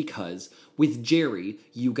say this because with Jerry,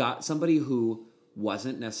 you got somebody who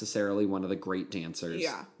wasn't necessarily one of the great dancers,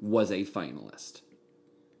 was a finalist.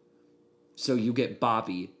 So you get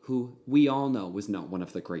Bobby, who we all know was not one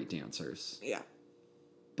of the great dancers. Yeah.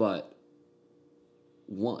 But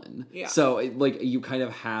won. Yeah. So, like, you kind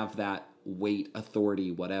of have that weight,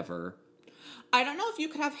 authority, whatever. I don't know if you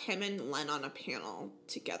could have him and Len on a panel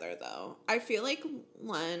together, though. I feel like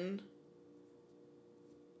Len...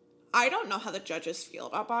 I don't know how the judges feel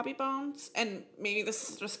about Bobby Bones, and maybe this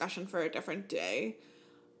is a discussion for a different day.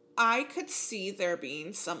 I could see there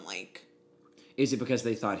being some, like... Is it because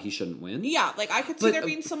they thought he shouldn't win? Yeah, like, I could see there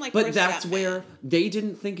being some, like, But that's where they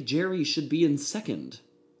didn't think Jerry should be in second.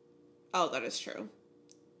 Oh, that is true.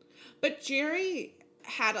 But Jerry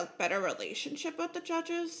had a better relationship with the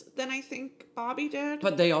judges than I think Bobby did.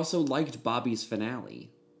 But they also liked Bobby's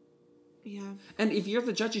finale. Yeah. And if you're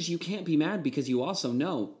the judges, you can't be mad because you also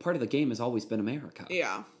know part of the game has always been America.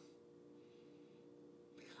 Yeah.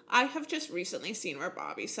 I have just recently seen where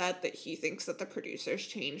Bobby said that he thinks that the producers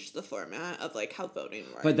changed the format of, like, how voting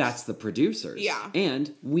works. But that's the producers. Yeah.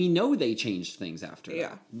 And we know they changed things after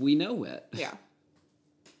that. We know it. Yeah.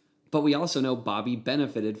 But we also know Bobby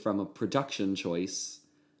benefited from a production choice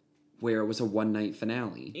where it was a one-night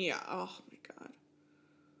finale. Yeah. Oh, my God.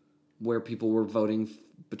 Where people were voting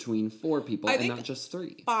between 4 people and not just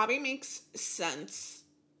 3. Bobby makes sense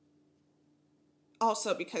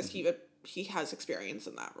also because he has experience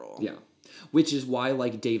in that role. Yeah. Which is why,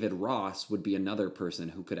 like, David Ross would be another person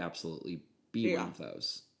who could absolutely be one of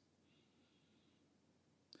those.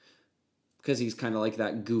 Because he's kind of like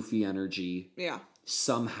that goofy energy. Yeah.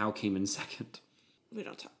 Somehow came in second. We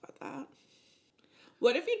don't talk about that.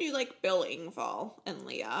 What if you do, like, Bill Engvall and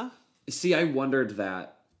Leah? See, I wondered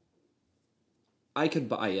that. I could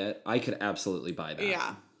buy it. I could absolutely buy that.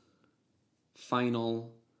 Yeah.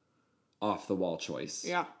 Final off-the-wall choice.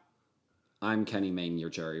 Yeah. I'm Kenny Mayne, you're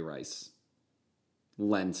Jerry Rice.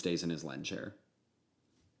 Len stays in his Len chair.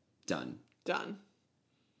 Done.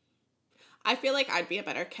 I feel like I'd be a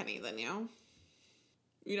better Kenny than you.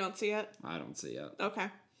 You don't see it? I don't see it. Okay.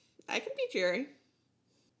 I can be Jerry.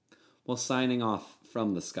 Well, signing off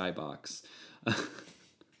from the Skybox.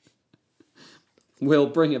 We'll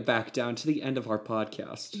bring it back down to the end of our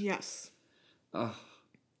podcast. Yes.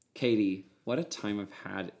 Katie, what a time I've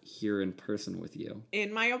had here in person with you.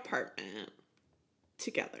 In my apartment.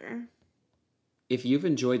 Together. If you've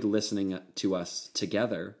enjoyed listening to us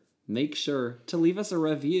together, make sure to leave us a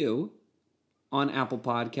review on Apple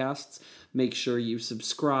Podcasts. Make sure you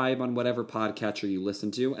subscribe on whatever podcatcher you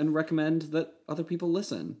listen to and recommend that other people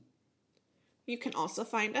listen. You can also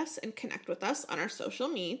find us and connect with us on our social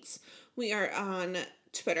medias. We are on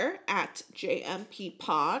Twitter at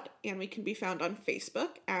JMPPod, and we can be found on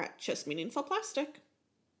Facebook at Just Meaningful Plastic.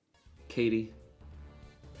 Katie,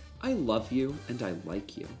 I love you and I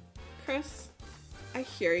like you. Chris, I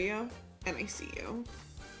hear you and I see you.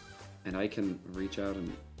 And I can reach out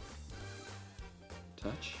and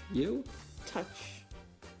touch you? Touch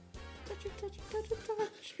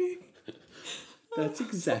me. That's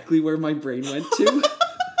exactly where my brain went to.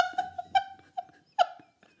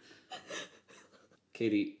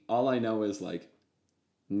 Katie, all I know is, like,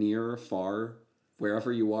 near, far,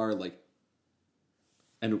 wherever you are, like,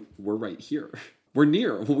 and we're right here. We're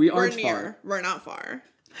near. We aren't far. We're not far.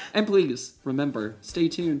 And please, remember, stay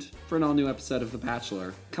tuned for an all-new episode of The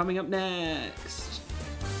Bachelor coming up next.